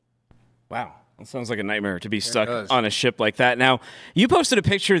rapidly. Wow. That sounds like a nightmare to be stuck on a ship like that. Now, you posted a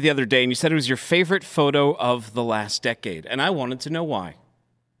picture the other day and you said it was your favorite photo of the last decade. And I wanted to know why.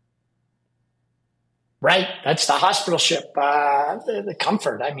 Right. That's the hospital ship, the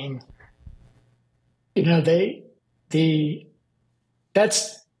Comfort. I mean,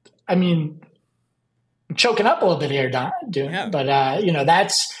 I'm choking up a little bit here, Dune, yeah. But,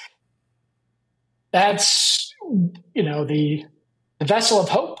 that's the vessel of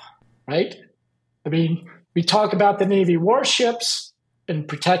hope, right? I mean, we talk about the Navy warships and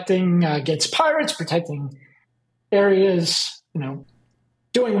protecting against pirates, protecting areas,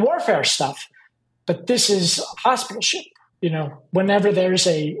 doing warfare stuff. But this is a hospital ship. Whenever there's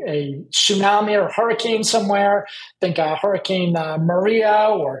a tsunami or a hurricane somewhere, think Hurricane Maria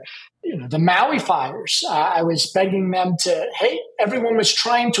or, the Maui fires. I was begging them everyone was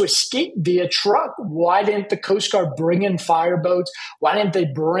trying to escape via truck. Why didn't the Coast Guard bring in fireboats? Why didn't they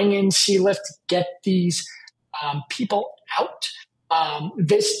bring in sea lift to get these people out?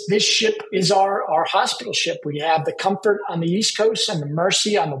 This ship is our hospital ship. We have the Comfort on the East Coast and the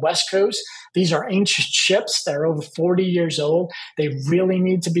Mercy on the West Coast. These are ancient ships. They're over 40 years old. They really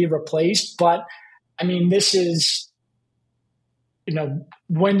need to be replaced. But, this is,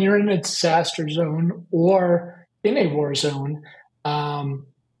 when you're in a disaster zone or in a war zone,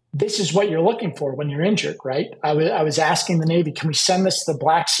 this is what you're looking for when you're injured, right? I was asking the Navy, can we send this to the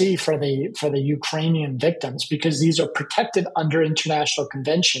Black Sea for the Ukrainian victims? Because these are protected under international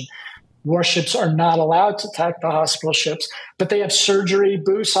convention. Warships are not allowed to attack the hospital ships, but they have surgery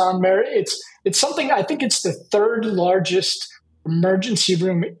booths on there. It's something, I think it's the third largest emergency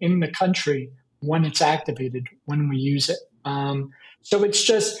room in the country when it's activated, when we use it. So it's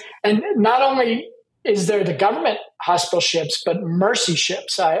just, and not only is there the government hospital ships, but Mercy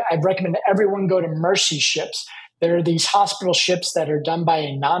ships. I recommend everyone go to Mercy ships. There are these hospital ships that are done by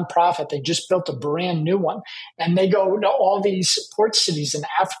a nonprofit. They just built a brand new one, and they go to all these port cities in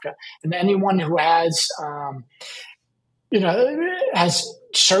Africa. And anyone who has, has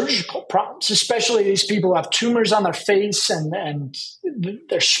surgical problems, especially these people who have tumors on their face and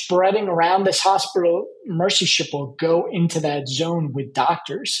they're spreading around, this hospital, Mercy ship will go into that zone with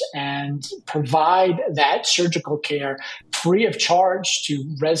doctors and provide that surgical care free of charge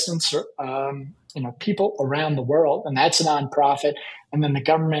to residents or, people around the world. And that's a nonprofit. And then the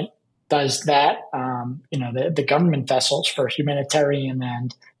government does that, the government vessels for humanitarian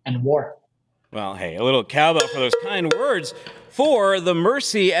and war. Well, hey, a little cowbell for those kind words for the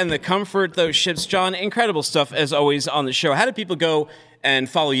mercy and the comfort those ships. John, incredible stuff as always on the show. How do people go and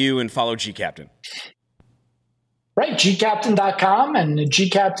follow you and follow G Captain? Right, gcaptain.com and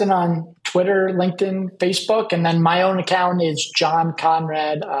gcaptain on Twitter, LinkedIn, Facebook, and then my own account is John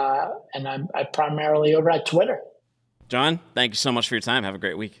Conrad, and I'm primarily over at Twitter. John, thank you so much for your time. Have a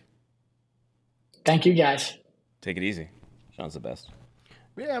great week. Thank you, guys. Take it easy. John's the best.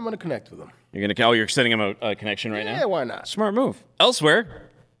 Yeah, I'm going to connect with him. You're sending him a connection right now? Yeah, why not? Smart move. Elsewhere.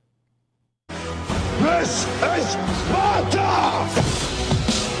 This is Sparta!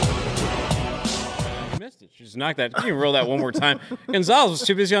 You missed it. She just knocked that. Can you roll that one more time? Gonzalez was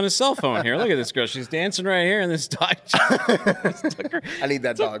too busy on his cell phone here. Look at this girl. She's dancing right here, and this dog I need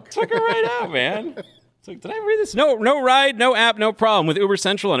that dog. Took her right out, man. So, did I read this? No ride, no app, no problem. With Uber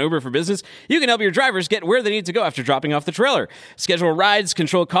Central and Uber for Business, you can help your drivers get where they need to go after dropping off the trailer. Schedule rides,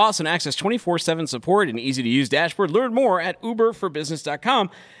 control costs, and access 24/7 support and easy-to-use dashboard. Learn more at uberforbusiness.com.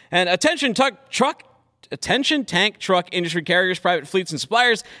 And attention tank truck industry carriers, private fleets, and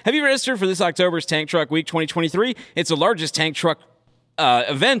suppliers. Have you registered for this October's Tank Truck Week 2023? It's the largest tank truck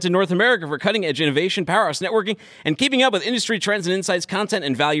event in North America for cutting-edge innovation, powerhouse networking, and keeping up with industry trends and insights, content,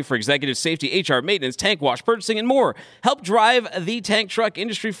 and value for executive safety, HR, maintenance, tank wash, purchasing, and more. Help drive the tank truck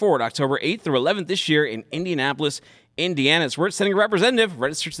industry forward October 8th through 11th this year in Indianapolis, Indiana. It's worth sending a representative.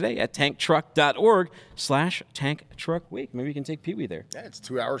 Register today at tanktruck.org/tanktruckweek. Maybe you can take Pee-wee there. Yeah, it's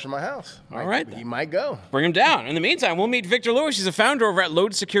 2 hours from my house. All right. He might go. Bring him down. In the meantime, we'll meet Victor Lewis. He's a founder over at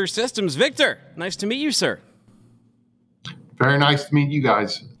Load Secure Systems. Victor, nice to meet you, sir. Very nice to meet you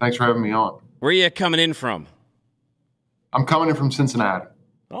guys. Thanks for having me on. Where are you coming in from? I'm coming in from Cincinnati.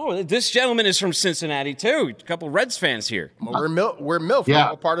 Oh, this gentleman is from Cincinnati, too. A couple Reds fans here. Well, we're Milford.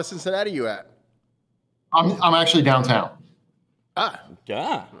 Yeah. What part of Cincinnati you at? I'm actually downtown.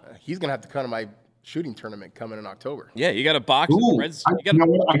 Yeah. He's going to have to come to my shooting tournament coming in October. Yeah, you got a box of the Reds.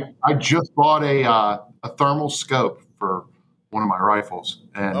 I just bought a thermal scope for one of my rifles,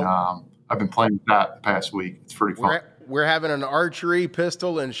 and I've been playing with that the past week. It's pretty fun. We're having an archery,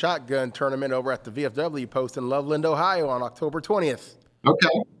 pistol, and shotgun tournament over at the VFW post in Loveland, Ohio on October 20th.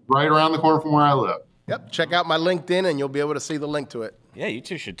 Okay, right around the corner from where I live. Yep, check out my LinkedIn and you'll be able to see the link to it. Yeah, you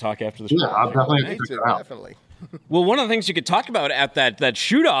two should talk after the show. Yeah, I'll definitely check it out. Definitely. Well, one of the things you could talk about at that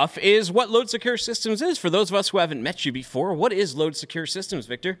shoot-off is what Load Secure Systems is. For those of us who haven't met you before, what is Load Secure Systems,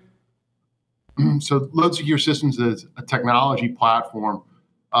 Victor? So Load Secure Systems is a technology platform.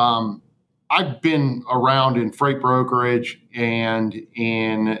 I've been around in freight brokerage and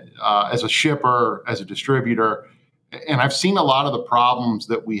as a shipper, as a distributor, and I've seen a lot of the problems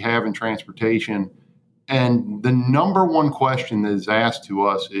that we have in transportation. And the number one question that is asked to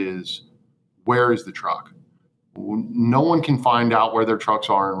us is, where is the truck? No one can find out where their trucks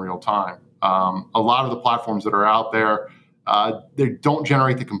are in real time. A lot of the platforms that are out there, they don't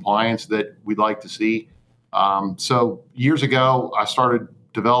generate the compliance that we'd like to see. So years ago, I started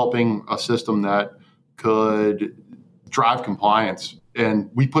developing a system that could drive compliance. And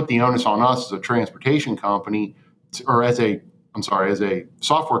we put the onus on us as a transportation company, as a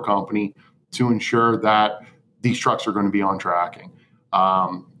software company, to ensure that these trucks are going to be on tracking.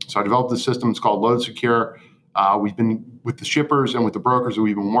 So I developed this system. It's called Load Secure. We've been with the shippers and with the brokers that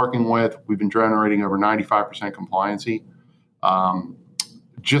we've been working with, we've been generating over 95% compliancy.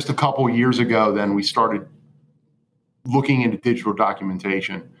 Just a couple of years ago, then we started looking into digital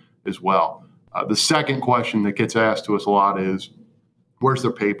documentation as well. The second question that gets asked to us a lot is, where's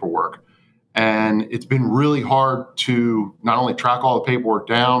their paperwork? And it's been really hard to not only track all the paperwork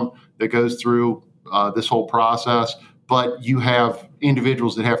down that goes through this whole process, but you have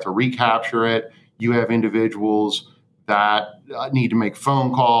individuals that have to recapture it. You have individuals that need to make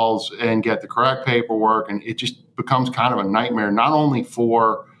phone calls and get the correct paperwork. And it just becomes kind of a nightmare, not only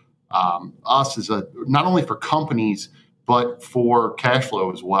for not only for companies, but for cash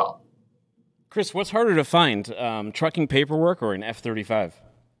flow as well. Chris, what's harder to find, trucking paperwork or an F-35?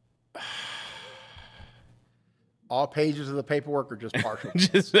 All pages of the paperwork or just partial?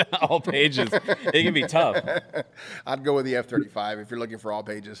 Just all pages. It can be tough. I'd go with the F-35 if you're looking for all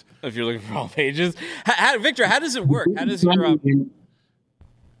pages. If you're looking for all pages. Victor, how does it work? How does your...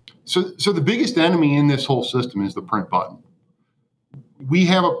 So the biggest enemy in this whole system is the print button. We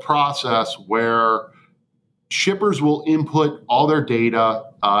have a process where shippers will input all their data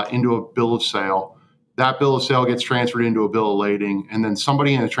into a bill of sale. That bill of sale gets transferred into a bill of lading, and then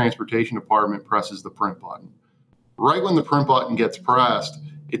somebody in the transportation department presses the print button. Right when the print button gets pressed,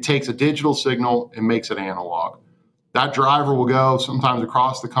 it takes a digital signal and makes it analog. That driver will go sometimes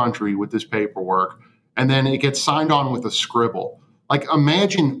across the country with this paperwork, and then it gets signed on with a scribble. Like,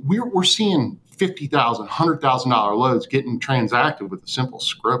 imagine we're seeing $50,000, $100,000 loads getting transacted with a simple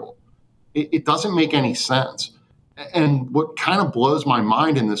scribble. It doesn't make any sense. And what kind of blows my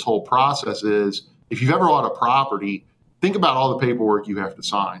mind in this whole process is, if you've ever bought a property, think about all the paperwork you have to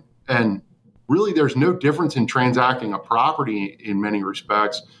sign. And really, there's no difference in transacting a property in many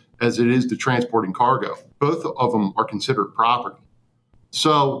respects as it is to transporting cargo. Both of them are considered property.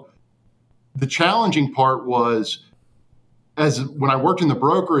 So the challenging part was, as when I worked in the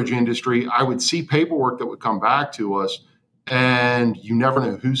brokerage industry, I would see paperwork that would come back to us, and you never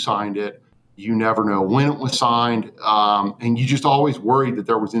know who signed it. You never know when it was signed. And you just always worried that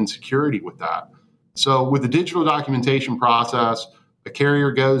there was insecurity with that. So with the digital documentation process, a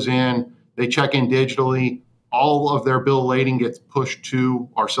carrier goes in, they check in digitally, all of their bill of lading gets pushed to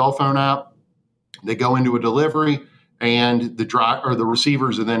our cell phone app. They go into a delivery, and the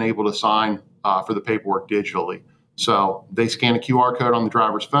receivers are then able to sign for the paperwork digitally. So they scan a QR code on the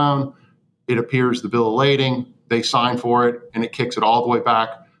driver's phone, it appears the bill of lading, they sign for it, and it kicks it all the way back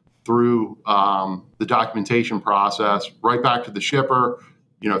through the documentation process, right back to the shipper,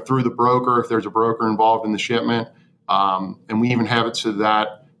 through the broker if there's a broker involved in the shipment. And we even have it so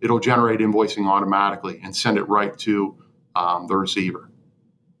that it'll generate invoicing automatically and send it right to the receiver.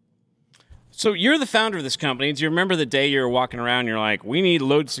 So you're the founder of this company. Do you remember the day you were walking around and you're like, we need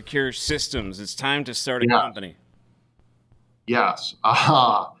load secure systems. It's time to start a company. Yes.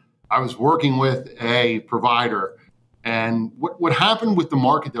 I was working with a provider. And what happened with the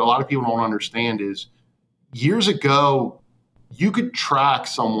market that a lot of people don't understand is, years ago, you could track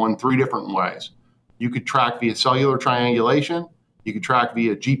someone 3 different ways. You could track via cellular triangulation, you could track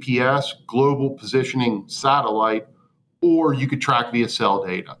via GPS, global positioning satellite, or you could track via cell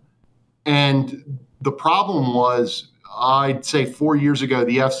data. And the problem was, I'd say 4 years ago,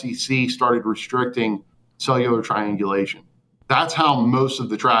 the FCC started restricting cellular triangulation. That's how most of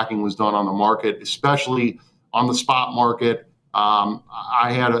the tracking was done on the market, especially on the spot market.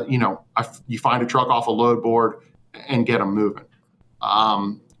 I had you find a truck off a load board and get them moving.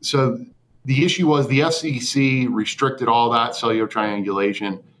 So the issue was the FCC restricted all that cellular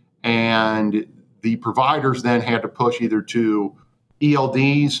triangulation, and the providers then had to push either to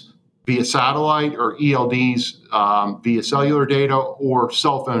ELDs via satellite or ELDs via cellular data, or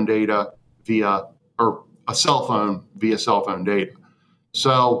cell phone data or a cell phone via cell phone data.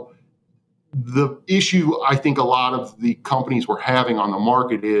 So the issue I think a lot of the companies were having on the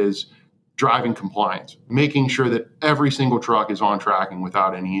market is driving compliance, making sure that every single truck is on tracking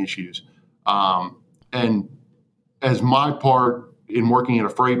without any issues. And as my part in working at a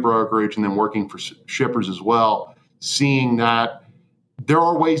freight brokerage and then working for shippers as well, seeing that there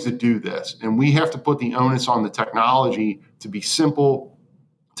are ways to do this, and we have to put the onus on the technology to be simple,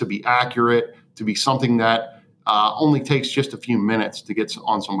 to be accurate, to be something that only takes just a few minutes to get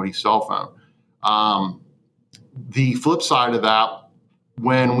on somebody's cell phone. The flip side of that,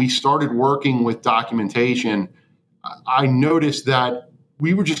 when we started working with documentation, I noticed that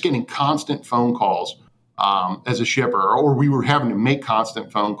we were just getting constant phone calls as a shipper, or we were having to make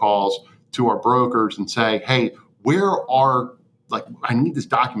constant phone calls to our brokers and say, hey, I need this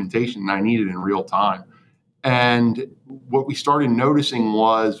documentation and I need it in real time. And what we started noticing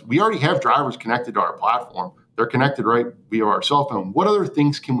was, we already have drivers connected to our platform. They're connected right via our cell phone. What other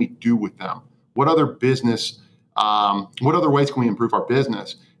things can we do with them? What other ways can we improve our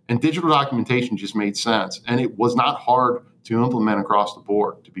business? And digital documentation just made sense. And it was not hard to implement across the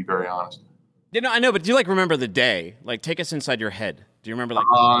board, to be very honest. I know, but do you remember the day? Take us inside your head. Do you remember?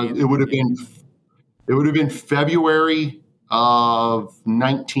 It would have been February of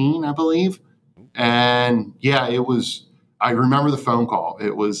 19, I believe. And yeah, it was. I remember the phone call.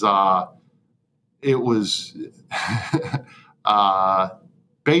 It was.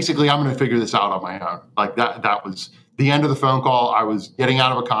 Basically, I'm going to figure this out on my own. Like that was the end of the phone call. I was getting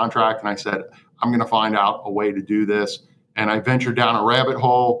out of a contract, and I said, I'm going to find out a way to do this. And I ventured down a rabbit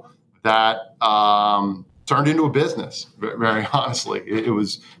hole that turned into a business, very honestly. It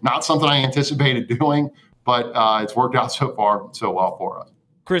was not something I anticipated doing, but it's worked out so far so well for us.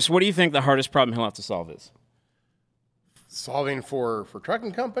 Chris, what do you think the hardest problem he'll have to solve is? Solving for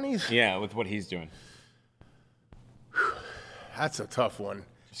trucking companies? Yeah, with what he's doing. That's a tough one.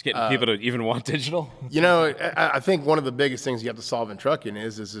 Just getting people to even want digital? I think one of the biggest things you have to solve in trucking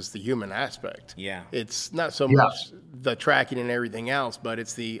is just the human aspect. Yeah. It's not so much the tracking and everything else, but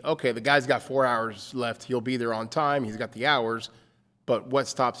it's the guy's got 4 hours left. He'll be there on time. He's got the hours. But what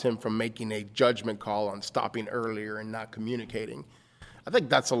stops him from making a judgment call on stopping earlier and not communicating? I think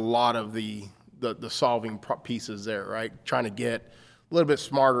that's a lot of the solving pieces there, right? Trying to get a little bit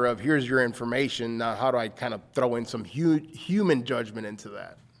smarter of here's your information. Now, how do I kind of throw in some human judgment into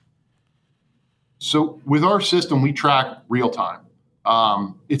that? So with our system, we track real time.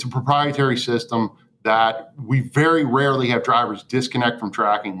 It's a proprietary system that we very rarely have drivers disconnect from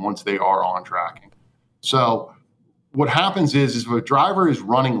tracking once they are on tracking. So what happens is if a driver is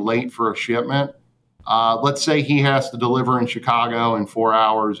running late for a shipment, let's say he has to deliver in Chicago in 4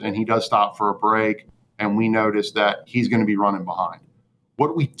 hours and he does stop for a break and we notice that he's going to be running behind.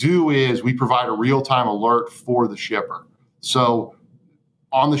 What we do is we provide a real-time alert for the shipper. So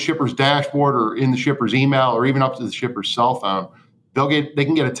on the shipper's dashboard or in the shipper's email or even up to the shipper's cell phone, they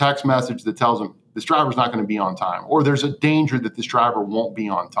can get a text message that tells them this driver's not going to be on time, or there's a danger that this driver won't be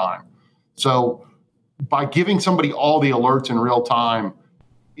on time. So by giving somebody all the alerts in real time,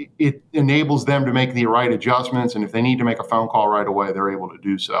 it enables them to make the right adjustments. And if they need to make a phone call right away, they're able to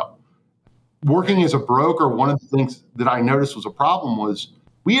do so. Working as a broker, one of the things that I noticed was a problem was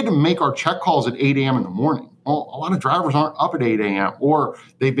we had to make our check calls at 8 a.m. in the morning. Well, a lot of drivers aren't up at 8 a.m. or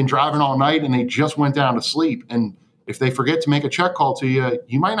they've been driving all night and they just went down to sleep. And if they forget to make a check call to you,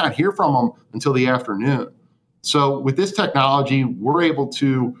 you might not hear from them until the afternoon. So with this technology, we're able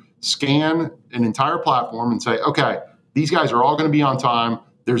to scan an entire platform and say, okay, these guys are all going to be on time.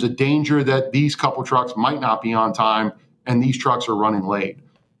 There's a danger that these couple trucks might not be on time and these trucks are running late.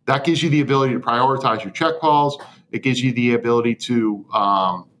 That gives you the ability to prioritize your check calls. It gives you the ability to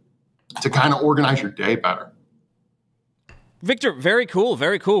kind of organize your day better. Victor, very cool,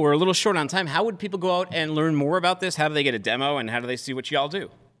 very cool. We're a little short on time. How would people go out and learn more about this? How do they get a demo, and how do they see what y'all do?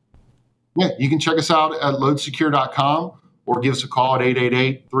 Yeah, you can check us out at loadsecure.com or give us a call at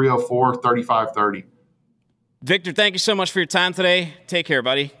 888-304-3530. Victor, thank you so much for your time today. Take care,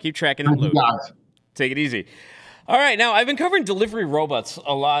 buddy. Keep tracking and load. Take it easy. All right, now I've been covering delivery robots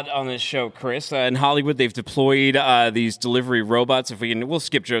a lot on this show, Chris. In Hollywood, they've deployed these delivery robots. We'll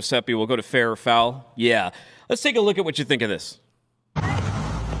skip Giuseppe. We'll go to fair or foul. Yeah. Let's take a look at what you think of this. Bet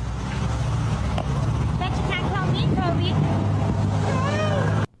you can't call me Kobe.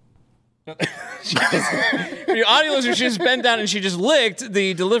 For your audio listeners, she just bent down and she just licked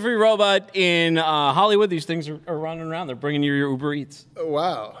the delivery robot in Hollywood. These things are running around. They're bringing you your Uber Eats.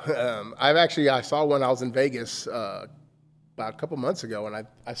 Wow. I saw one. I was in Vegas about a couple months ago, and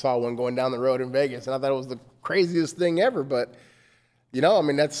I saw one going down the road in Vegas, and I thought it was the craziest thing ever. But,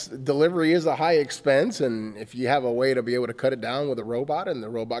 delivery is a high expense, and if you have a way to be able to cut it down with a robot and the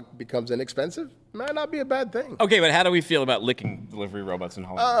robot becomes inexpensive, it might not be a bad thing. Okay, but how do we feel about licking delivery robots in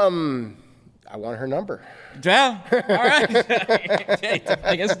Hollywood? I want her number. Yeah, all right.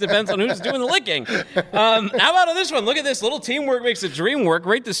 I guess it depends on who's doing the licking. How about on this one? Look at this. Little teamwork makes the dream work.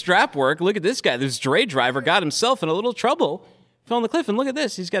 Rate the strap work. Look at this guy. This dray driver got himself in a little trouble. Fell on the cliff, and look at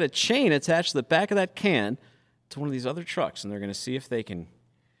this. He's got a chain attached to the back of that can to one of these other trucks, and they're going to see if they can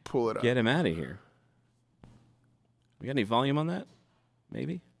pull it up. Get him out of here. We got any volume on that?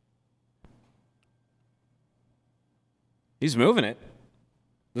 Maybe? He's moving it.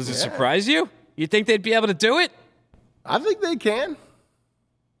 Does it surprise you? You think they'd be able to do it? I think they can.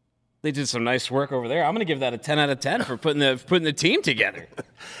 They did some nice work over there. I'm going to give that a 10 out of 10 for putting the team together.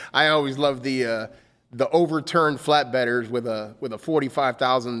 I always love the overturned flatbedders with a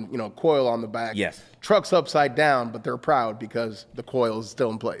 45,000 coil on the back. Yes. Truck's upside down, but they're proud because the coil is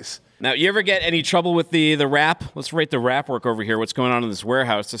still in place. Now, you ever get any trouble with the wrap? Let's rate the wrap work over here. What's going on in this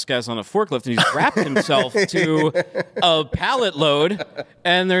warehouse? This guy's on a forklift, and he's wrapped himself to a pallet load,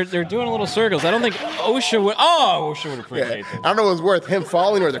 and they're doing little circles. I don't think OSHA would... Oh, OSHA would appreciate this. I don't know if it was worth him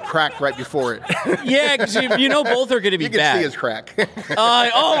falling or the crack right before it. Yeah, because you know both are going to be bad. You can see his crack.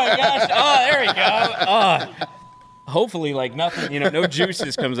 Oh, my gosh. Oh, there we go. Hopefully, like nothing, no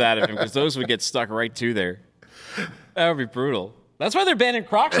juices comes out of him, because those would get stuck right to there. That would be brutal. That's why they're banning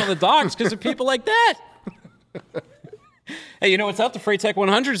Crocs on the docks, because of people like that. Hey, you know what's up? The Freight Tech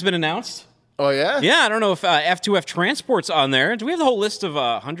 100 has been announced. Oh, yeah? Yeah, I don't know if F2F Transport's on there. Do we have the whole list of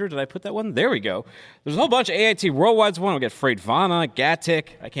 100? Did I put that one? There we go. There's a whole bunch of AIT Worldwide's one. We'll get Freightvana,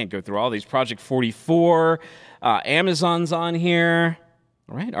 Gatik. I can't go through all these. Project 44. Amazon's on here.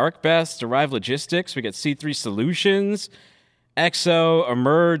 All right, ArcBest, Arrive Logistics. We got C3 Solutions, Exo,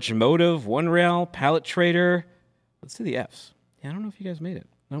 Emerge, Motive, OneRail, Pallet Trader. Let's see the Fs. Yeah, I don't know if you guys made it.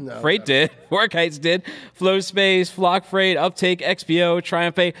 No, Freight did. Workites did. FlowSpace, Flock Freight, Uptake, XPO,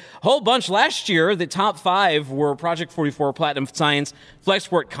 TriumphPay. A whole bunch last year. The top 5 were Project 44, Platinum Science,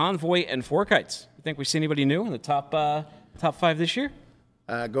 Flexport, Convoy, and Forkites. You think we see anybody new in the top 5 this year?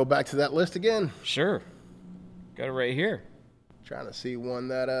 Go back to that list again. Sure. Got it right here. Trying to see one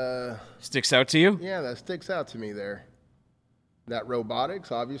that... sticks out to you? Yeah, that sticks out to me there. That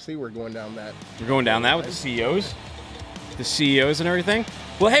robotics, obviously, we're going down that. We're going down that with the CEOs? The CEOs and everything.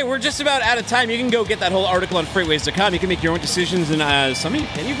 Well, hey, we're just about out of time. You can go get that whole article on freightways.com. You can make your own decisions, and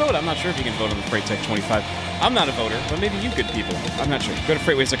can you vote? I'm not sure if you can vote on the Freight Tech 25. I'm not a voter, but maybe you good people. I'm not sure. Go to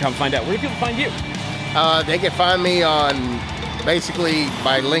freightways.com, find out. Where do people find you? They can find me on basically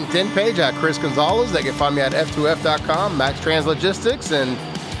my LinkedIn page at Chris Gonzalez. They can find me at f2f.com, Max Trans Logistics, and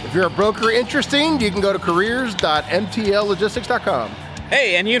if you're a broker interesting, you can go to careers.mtllogistics.com.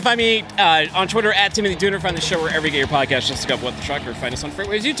 Hey, and you can find me on Twitter at Timothy Dooner. Find the show wherever you get your podcast. Just look up What the Truck, or find us on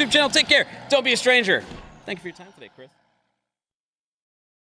Freightways YouTube channel. Take care. Don't be a stranger. Thank you for your time today, Chris.